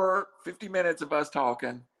hour, 50 minutes of us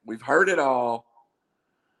talking, we've heard it all.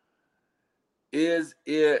 Is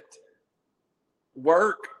it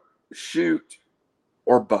work, shoot,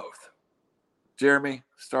 or both? Jeremy,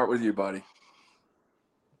 start with you, buddy.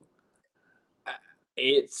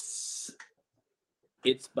 It's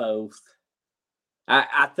both.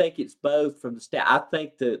 I think it's both from the start. I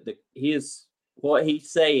think what he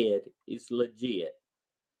said is legit.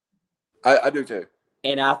 I do too.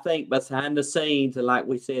 And I think behind the scenes, and like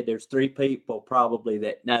we said, there's 3 people probably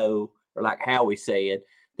that know, or like Howie said,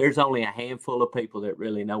 there's only a handful of people that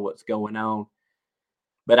really know what's going on.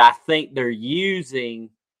 But I think they're using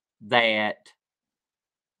that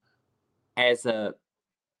to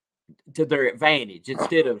their advantage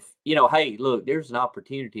instead of, hey, look, there's an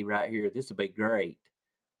opportunity right here. This will be great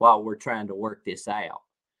while we're trying to work this out.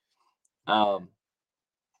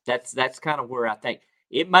 That's kind of where I think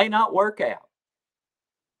it may not work out.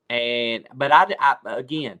 But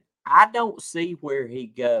I don't see where he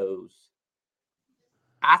goes.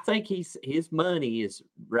 I think his money is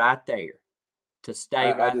right there to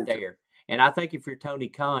stay right there. And I think if you're Tony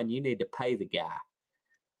Khan, you need to pay the guy.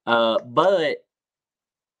 But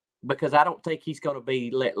because I don't think he's going to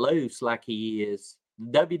be let loose like he is,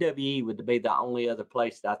 WWE would be the only other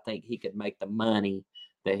place that I think he could make the money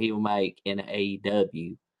that he'll make in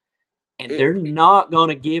AEW. And they're not going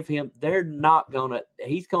to give him,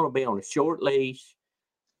 he's going to be on a short leash,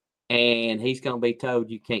 and he's going to be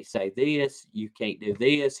told, you can't say this, you can't do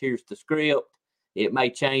this, here's the script. It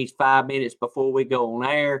may change 5 minutes before we go on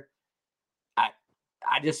air. I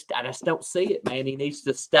just don't see it, man. He needs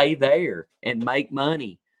to stay there and make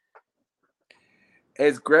money.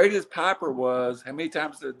 As great as Piper was, how many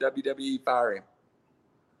times did WWE fire him?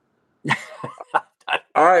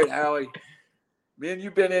 All right, Howie. Me and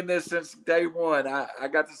you've been in this since day one. I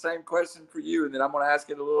got the same question for you, and then I'm going to ask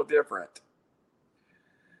it a little different.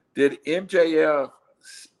 Did MJF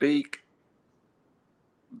speak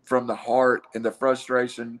from the heart and the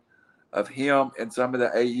frustration of him and some of the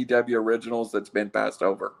AEW originals that's been passed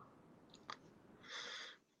over?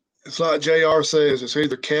 It's like JR says, it's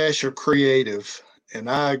either cash or creative. And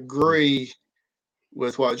I agree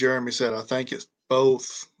with what Jeremy said. I think it's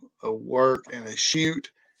both a work and a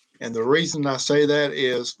shoot. And the reason I say that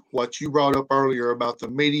is what you brought up earlier about the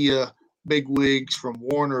media bigwigs from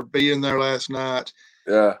Warner being there last night.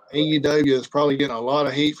 Yeah. AEW is probably getting a lot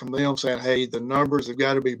of heat from them saying, hey, the numbers have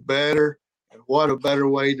got to be better. And what a better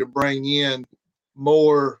way to bring in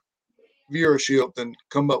more viewership than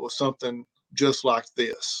come up with something just like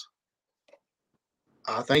this.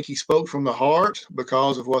 I think he spoke from the heart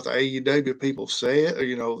because of what the AEW people said.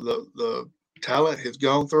 The talent has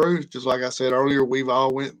gone through. Just like I said earlier, we've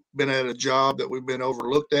all been at a job that we've been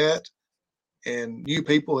overlooked at, and new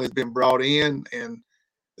people have been brought in, and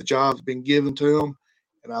the job's been given to them.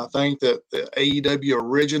 And I think that the AEW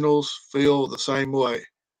originals feel the same way.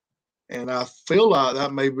 And I feel like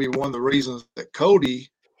that may be one of the reasons that Cody,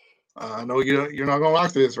 I know you're not going to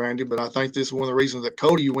like this, Randy, but I think this is one of the reasons that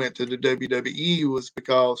Cody went to the WWE was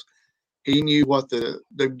because he knew what the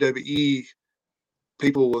WWE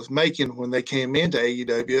people was making when they came into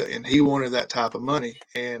AEW, and he wanted that type of money,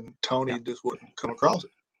 and Tony just wouldn't come across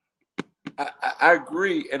it. I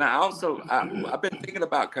agree, and I've been thinking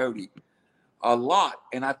about Cody a lot,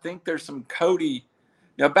 and I think there's some Cody.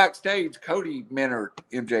 Backstage, Cody mentored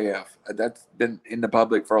MJF. That's been in the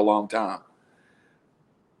public for a long time.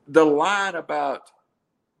 The line about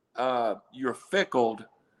you're fickle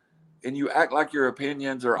and you act like your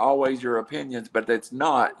opinions are always your opinions, but that's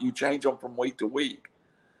not. You change them from week to week.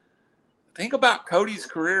 Think about Cody's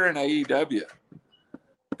career in AEW.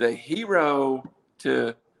 The hero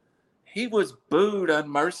he was booed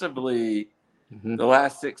unmercifully the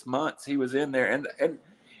last 6 months he was in there.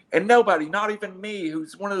 And nobody, not even me,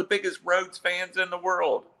 who's one of the biggest Rhodes fans in the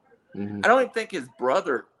world. I don't even think his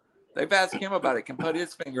brother, they've asked him about it, can put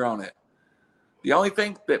his finger on it. The only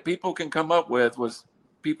thing that people can come up with was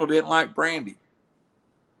people didn't like Brandy.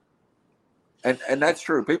 And that's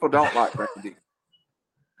true. People don't like Brandy.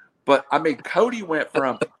 But, I mean, Cody went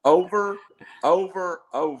from over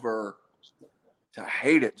to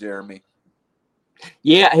hate it, Jeremy.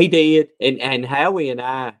 Yeah, he did. And Howie and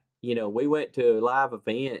I, we went to a live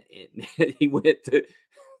event, and he went to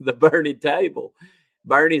the burning table,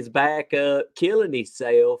 burn his back up, killing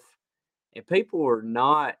himself. And people were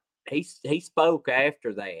not, he spoke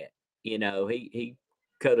after that. He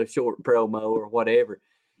cut a short promo or whatever.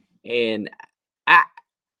 And I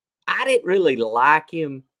didn't really like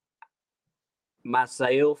him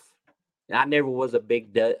myself. I never was a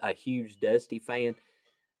huge Dusty fan.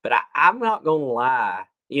 But I'm not going to lie.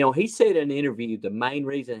 He said in an interview the main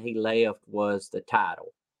reason he left was the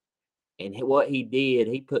title. And what he did,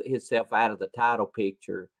 he put himself out of the title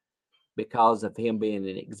picture because of him being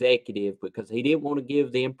an executive, because he didn't want to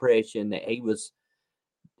give the impression that he was,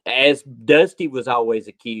 as Dusty was always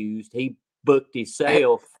accused, he booked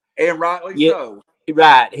himself. And rightly so.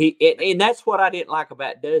 Right. And that's what I didn't like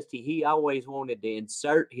about Dusty. He always wanted to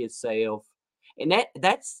insert himself. And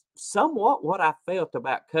that's somewhat what I felt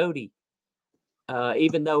about Cody,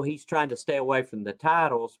 even though he's trying to stay away from the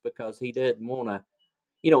titles because he doesn't want to,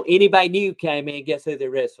 anybody new came in, guess who they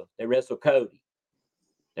wrestled? They wrestled Cody.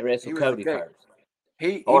 They wrestled Cody first.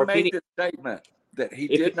 He made the statement that he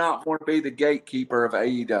did not want to be the gatekeeper of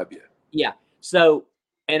AEW. Yeah. So,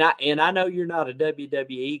 and I know you're not a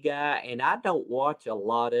WWE guy, and I don't watch a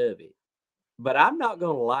lot of it, but I'm not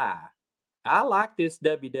going to lie. I like this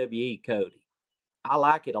WWE Cody. I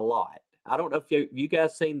like it a lot. I don't know if you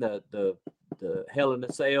guys seen the Hell in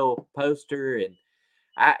a Cell poster, and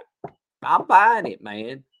I'm buying it,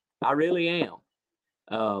 man. I really am.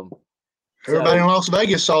 Everybody in Las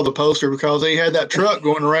Vegas saw the poster because he had that truck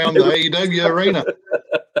going around the AEW arena.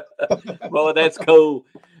 Well, that's cool,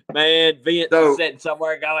 man. Vince is sitting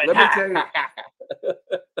somewhere going. Let me tell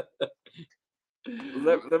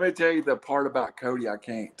you. Let me tell you the part about Cody I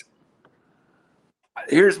can't.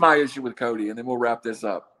 Here's my issue with Cody, and then we'll wrap this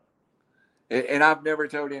up. And I've never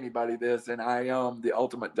told anybody this, and I am the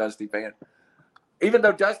ultimate Dusty fan. Even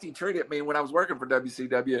though Dusty treated me when I was working for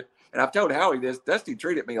WCW, and I've told Howie this, Dusty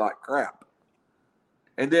treated me like crap.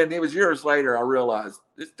 And then it was years later, I realized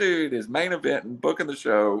this dude is main eventing, booking the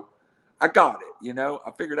show. I got it,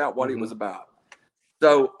 I figured out what he was about.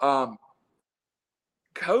 So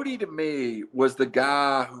Cody to me was the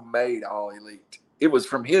guy who made All Elite. It was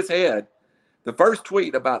from his head. The first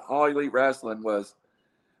tweet about All Elite Wrestling was,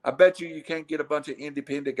 I bet you can't get a bunch of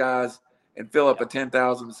independent guys and fill up a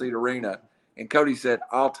 10,000-seat arena. And Cody said,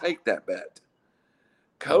 I'll take that bet.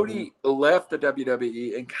 Cody left the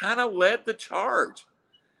WWE and kind of led the charge.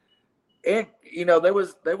 And,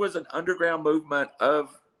 there was an underground movement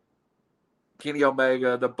of Kenny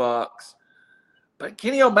Omega, the Bucks. But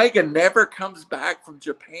Kenny Omega never comes back from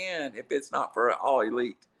Japan if it's not for All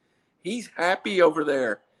Elite. He's happy over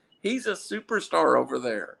there. He's a superstar over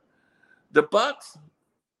there. The Bucks,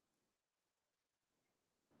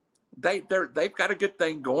 they've got a good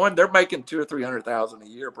thing going. They're making $200,000 or $300,000 a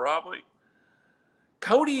year probably.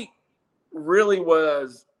 Cody really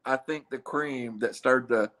was, I think, the cream that stirred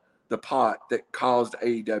the pot that caused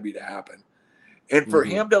AEW to happen. And for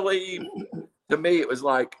him to leave, to me, it was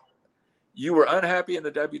like you were unhappy in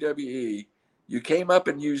the WWE. You came up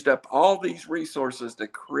and used up all these resources to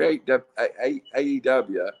create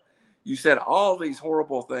AEW. You said all these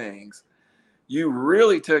horrible things. You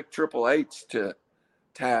really took Triple H to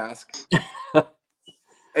task.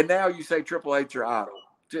 And now you say Triple H your idol.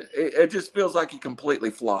 it just feels like he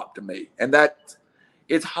completely flopped to me. And that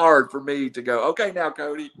it's hard for me to go, okay, now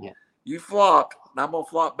Cody, you flopped, and I'm gonna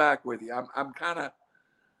flop back with you. I'm kind of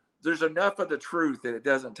there's enough of the truth that it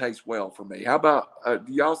doesn't taste well for me. How about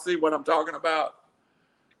do y'all see what I'm talking about,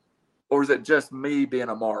 or is it just me being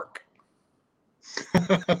a mark?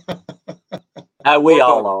 We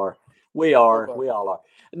all are. We all are.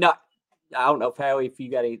 No, I don't know if Howie, if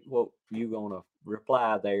you got any, well, you gonna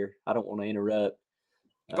reply there. I don't want to interrupt.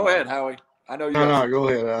 Go ahead, Howie. I know you. No, go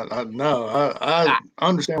ahead. I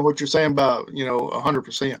understand what you're saying about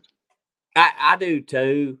 100%. I do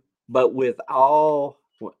too, but with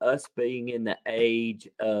us being in the age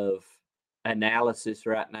of analysis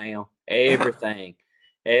right now, everybody's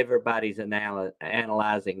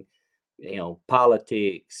analyzing,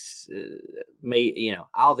 politics,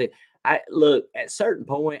 all the. I look at a certain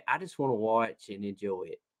point. I just want to watch and enjoy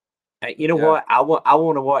it. What? I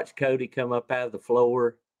want to watch Cody come up out of the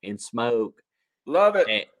floor and smoke. Love it.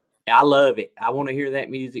 And I love it. I want to hear that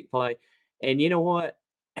music play. And you know what?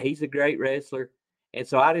 He's a great wrestler. And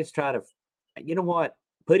so I just try to,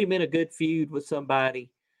 put him in a good feud with somebody,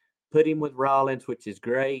 put him with Rollins, which is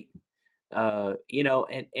great. And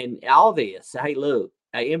all this. Hey, look,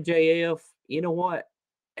 MJF, you know what?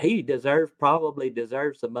 He probably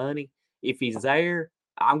deserves the money. If he's there,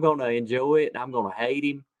 I'm going to enjoy it and I'm going to hate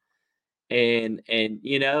him. And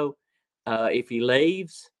if he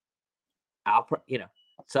leaves, I'll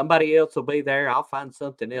somebody else will be there. I'll find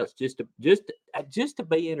something else just to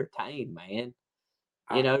be entertained, man.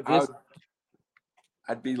 I'd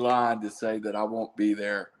be lying to say that I won't be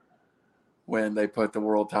there when they put the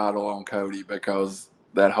world title on Cody, because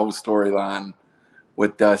that whole storyline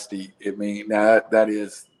with Dusty, that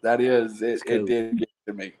is it. Cool. It did get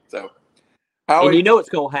to me. So, and it's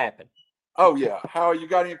gonna happen. Oh yeah, Howie, you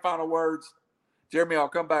got any final words? Jeremy, I'll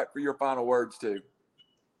come back for your final words too.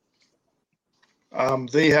 I'm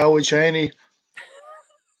the Howie Chaney.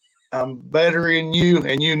 I'm better than you,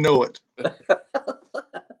 and you know it. The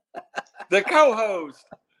co-host.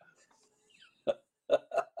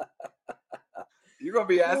 You're going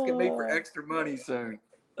to be asking me for extra money soon.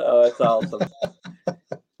 Oh, that's awesome. All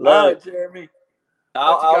right, Jeremy.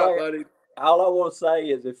 Buddy? All I want to say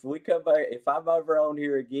is if we come back, if I'm over on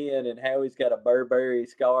here again and Howie's got a Burberry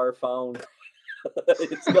scarf on,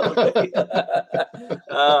 it's going to be.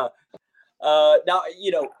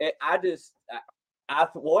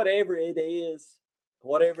 Whatever it is,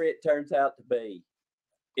 whatever it turns out to be,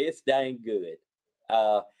 it's dang good.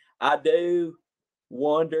 I do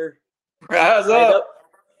wonder. Rise up.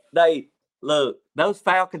 Look, those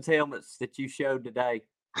Falcons helmets that you showed today.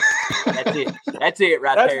 That's it. That's it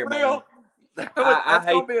right there, real. Man. That's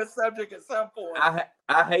going to be a subject at some point. I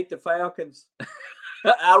hate the Falcons.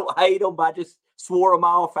 I don't hate them. I just swore them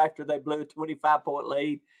off after they blew a 25-point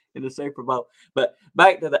lead in the Super Bowl. But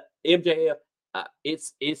back to the MJF,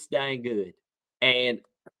 it's dang good. And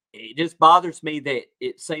it just bothers me that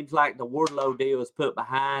it seems like the Wardlow deal is put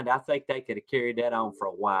behind. I think they could have carried that on for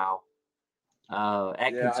a while.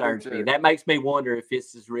 That concerns me. That makes me wonder if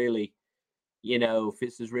this is really,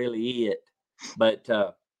 it. But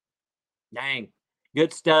dang,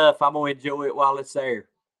 good stuff. I'm gonna enjoy it while it's there.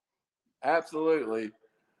 Absolutely.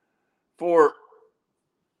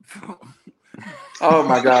 Oh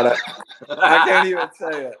my God, I can't even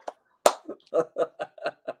say it.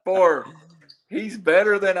 He's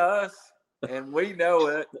better than us, and we know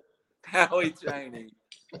it. Howie Chaney.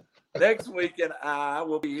 Next weekend, I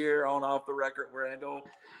will be here on Off the Record Randall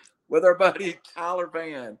with our buddy Tyler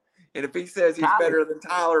Van. And if he says he's better than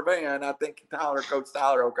Tyler Van, I think Coach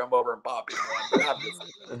Tyler will come over and pop him.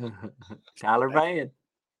 Tyler Van.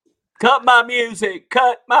 Cut my music.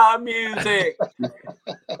 Cut my music.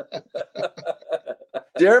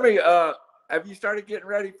 Jeremy, have you started getting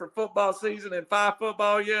ready for football season and 5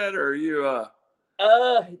 football yet, or are you?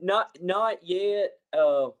 Not yet.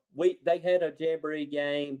 They had a jamboree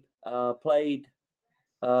game. Played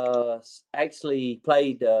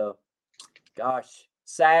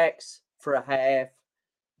Sachs for a half.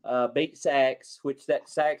 Beat Sachs, which that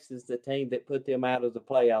Sachs is the team that put them out of the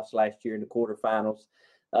playoffs last year in the quarterfinals.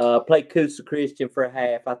 Played Coosa Christian for a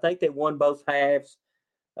half. I think they won both halves.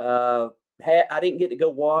 I didn't get to go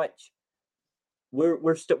watch.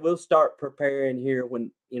 We'll start preparing here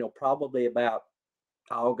when probably about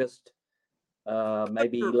August,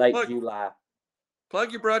 maybe late July.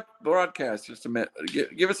 Plug your broadcast just a minute.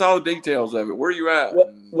 Give us all the details of it. Where are you at?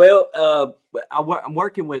 I'm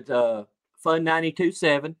working with Fun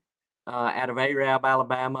 92.7 out of Arab,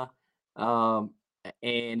 Alabama,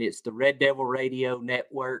 and it's the Red Devil Radio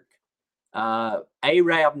Network.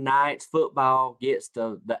 Arab nights football gets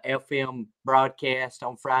the FM broadcast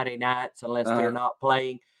on Friday nights unless they're not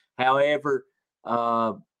playing. However,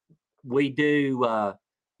 we do.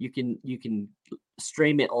 You can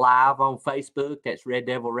stream it live on Facebook. That's Red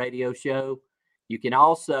Devil Radio Show. You can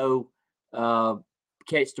also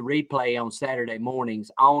catch the replay on Saturday mornings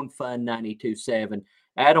on Fun 92.7.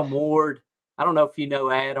 Adam Ward. I don't know if you know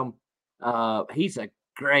Adam. He's a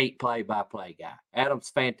great play-by-play guy. Adam's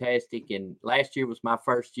fantastic, and last year was my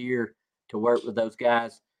first year to work with those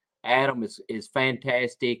guys. Adam is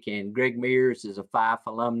fantastic, and Greg Mears is a Fife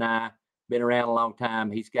alumni, been around a long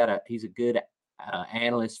time. He's a good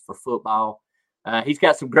analyst for football. He's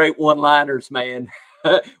got some great one-liners, man.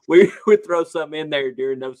 we would throw some in there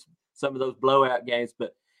during some of those blowout games,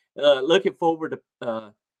 but looking forward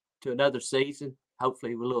to another season.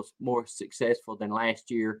 Hopefully, we're a little more successful than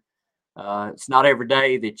last year. It's not every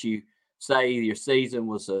day that you say your season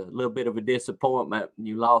was a little bit of a disappointment and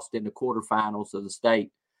you lost in the quarterfinals of the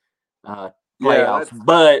state playoffs.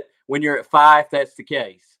 But when you're at Fife, that's the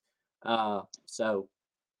case.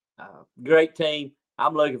 Great team.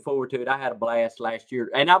 I'm looking forward to it. I had a blast last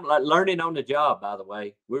year, and I'm learning on the job. By the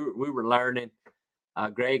way, we were learning.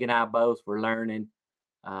 Greg and I both were learning.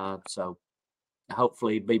 So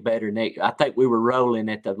hopefully it'd be better next. I think we were rolling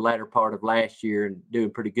at the latter part of last year and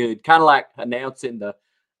doing pretty good. Kind of like announcing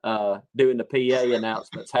doing the PA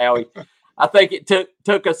announcements. Howie, I think it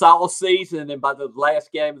took us all season, and by the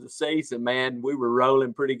last game of the season, man, we were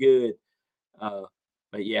rolling pretty good. But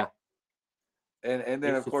yeah. And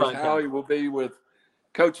then of course Howie will be with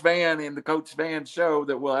Coach Van in the Coach Van show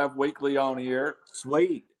that we'll have weekly on here.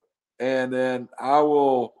 Sweet. And then I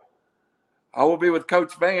will be with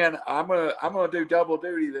Coach Van. I'm gonna do double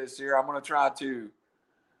duty this year. I'm gonna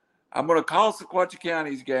call Sequatchie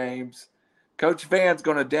County's games. Coach Van's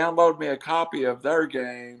gonna download me a copy of their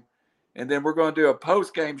game, and then we're gonna do a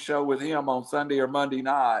post-game show with him on Sunday or Monday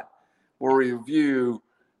night where we review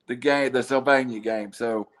the Sylvania game.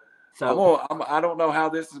 So I don't know how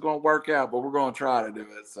this is gonna work out, but we're gonna try to do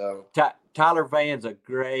it. So Tyler Van's a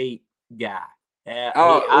great guy. I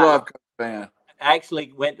love Coach Van.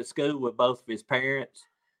 Actually went to school with both of his parents.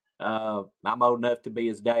 I'm old enough to be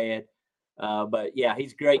his dad. But yeah,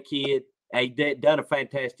 he's a great kid. He done a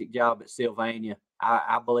fantastic job at Sylvania.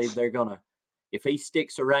 I believe they're going to, if he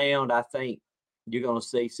sticks around, I think you're going to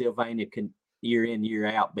see Sylvania year in, year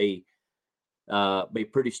out be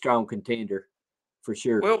pretty strong contender for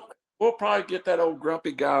sure. We'll probably get that old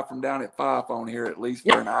grumpy guy from down at Fife on here at least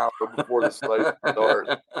for an hour before the season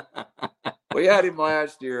starts. We had him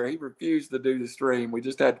last year. He refused to do the stream. We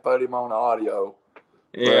just had to put him on audio.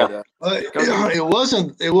 Yeah. But, it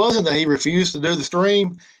wasn't that he refused to do the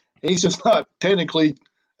stream. He's just not technically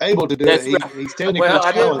able to do it. He's technically challenged.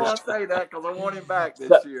 I didn't want to say that because I want him back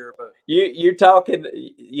this year. But you're talking,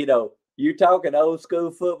 you're talking old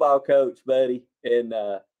school football coach, buddy, and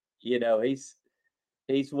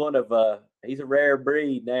he's one of he's a rare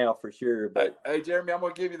breed now for sure. But hey, Jeremy, I'm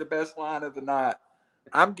gonna give you the best line of the night.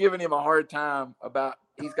 I'm giving him a hard time about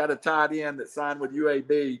he's got a tight end that signed with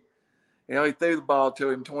UAB. He threw the ball to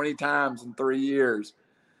him 20 times in 3 years.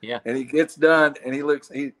 Yeah. And he gets done and he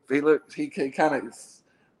kind of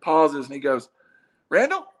pauses and he goes,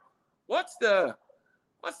 Randall, what's the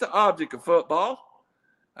object of football?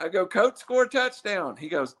 I go, Coach, score a touchdown. He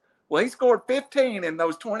goes, well, he scored 15 in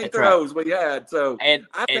those 20 throws we had. So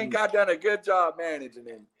I think I've done a good job managing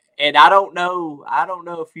him. And I don't know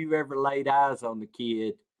if you've ever laid eyes on the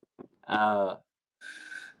kid.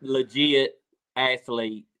 Legit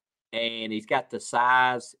athlete, and he's got the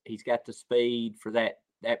size, he's got the speed for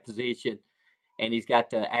that position, and he's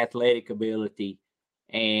got the athletic ability.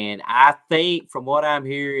 And I think from what I'm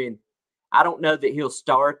hearing, I don't know that he'll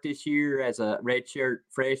start this year as a redshirt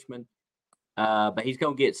freshman, but he's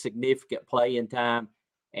going to get significant playing time.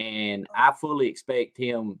 And I fully expect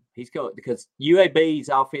him. He's going because UAB's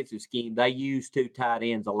offensive scheme, they use 2 tight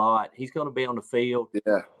ends a lot. He's going to be on the field,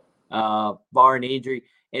 barring injury.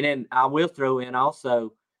 And then I will throw in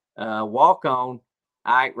also walk on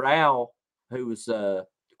Ike Rowell, who was the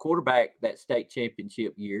quarterback that state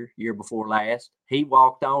championship year before last. He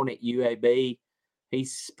walked on at UAB.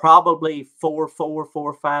 He's probably 4.4,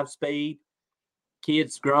 4.5 speed.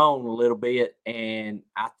 Kid's grown a little bit, and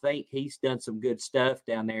I think he's done some good stuff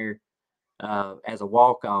down there as a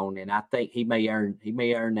walk-on, and I think he may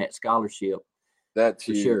earn that scholarship. That's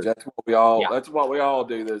huge. Sure. That's what we all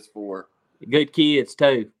do this for. Good kids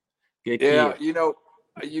too. Good kids.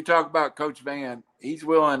 You talk about Coach Van. He's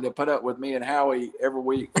willing to put up with me and Howie every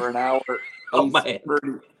week for an hour. Man.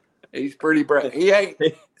 He's pretty brave. He ain't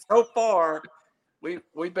so far.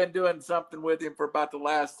 we've been doing something with him for about the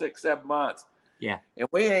last 6-7 months. Yeah. And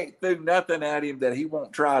we ain't threw nothing at him that he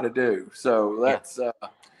won't try to do. So that's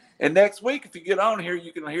and next week, if you get on here,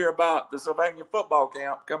 you can hear about the Sylvania football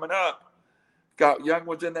camp coming up. Got young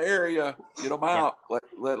ones in the area. Get them out.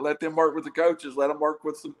 Let them work with the coaches. Let them work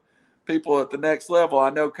with some people at the next level. I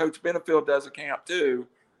know Coach Benefield does a camp too.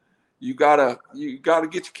 You gotta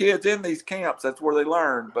get your kids in these camps. That's where they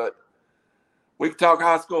learn. But we can talk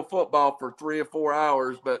high school football for 3 or 4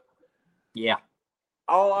 hours. But yeah,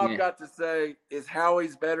 all I've got to say is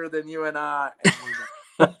Howie's better than you and I. And we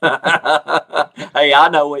know. Hey, I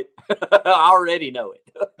know it. I already know it.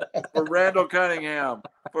 For Randall Cunningham,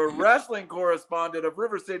 for wrestling correspondent of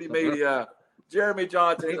RiverCity Media, Jeremy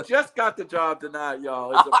Johnson. He just got the job tonight,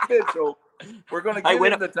 y'all. It's official. We're going to give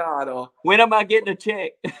him the title. When am I getting a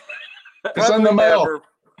check? It's in the mail.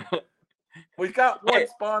 We've got one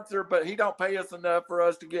sponsor, but he don't pay us enough for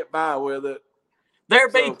us to get by with it. There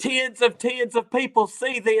be tens of people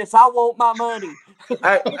see this. I want my money.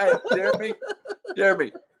 Hey,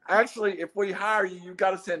 Jeremy. Actually, if we hire you, you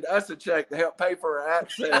got to send us a check to help pay for our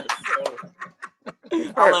access. So.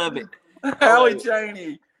 I love it. Howie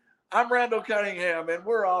Cheney. I'm Randall Cunningham, and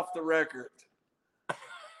we're off the record.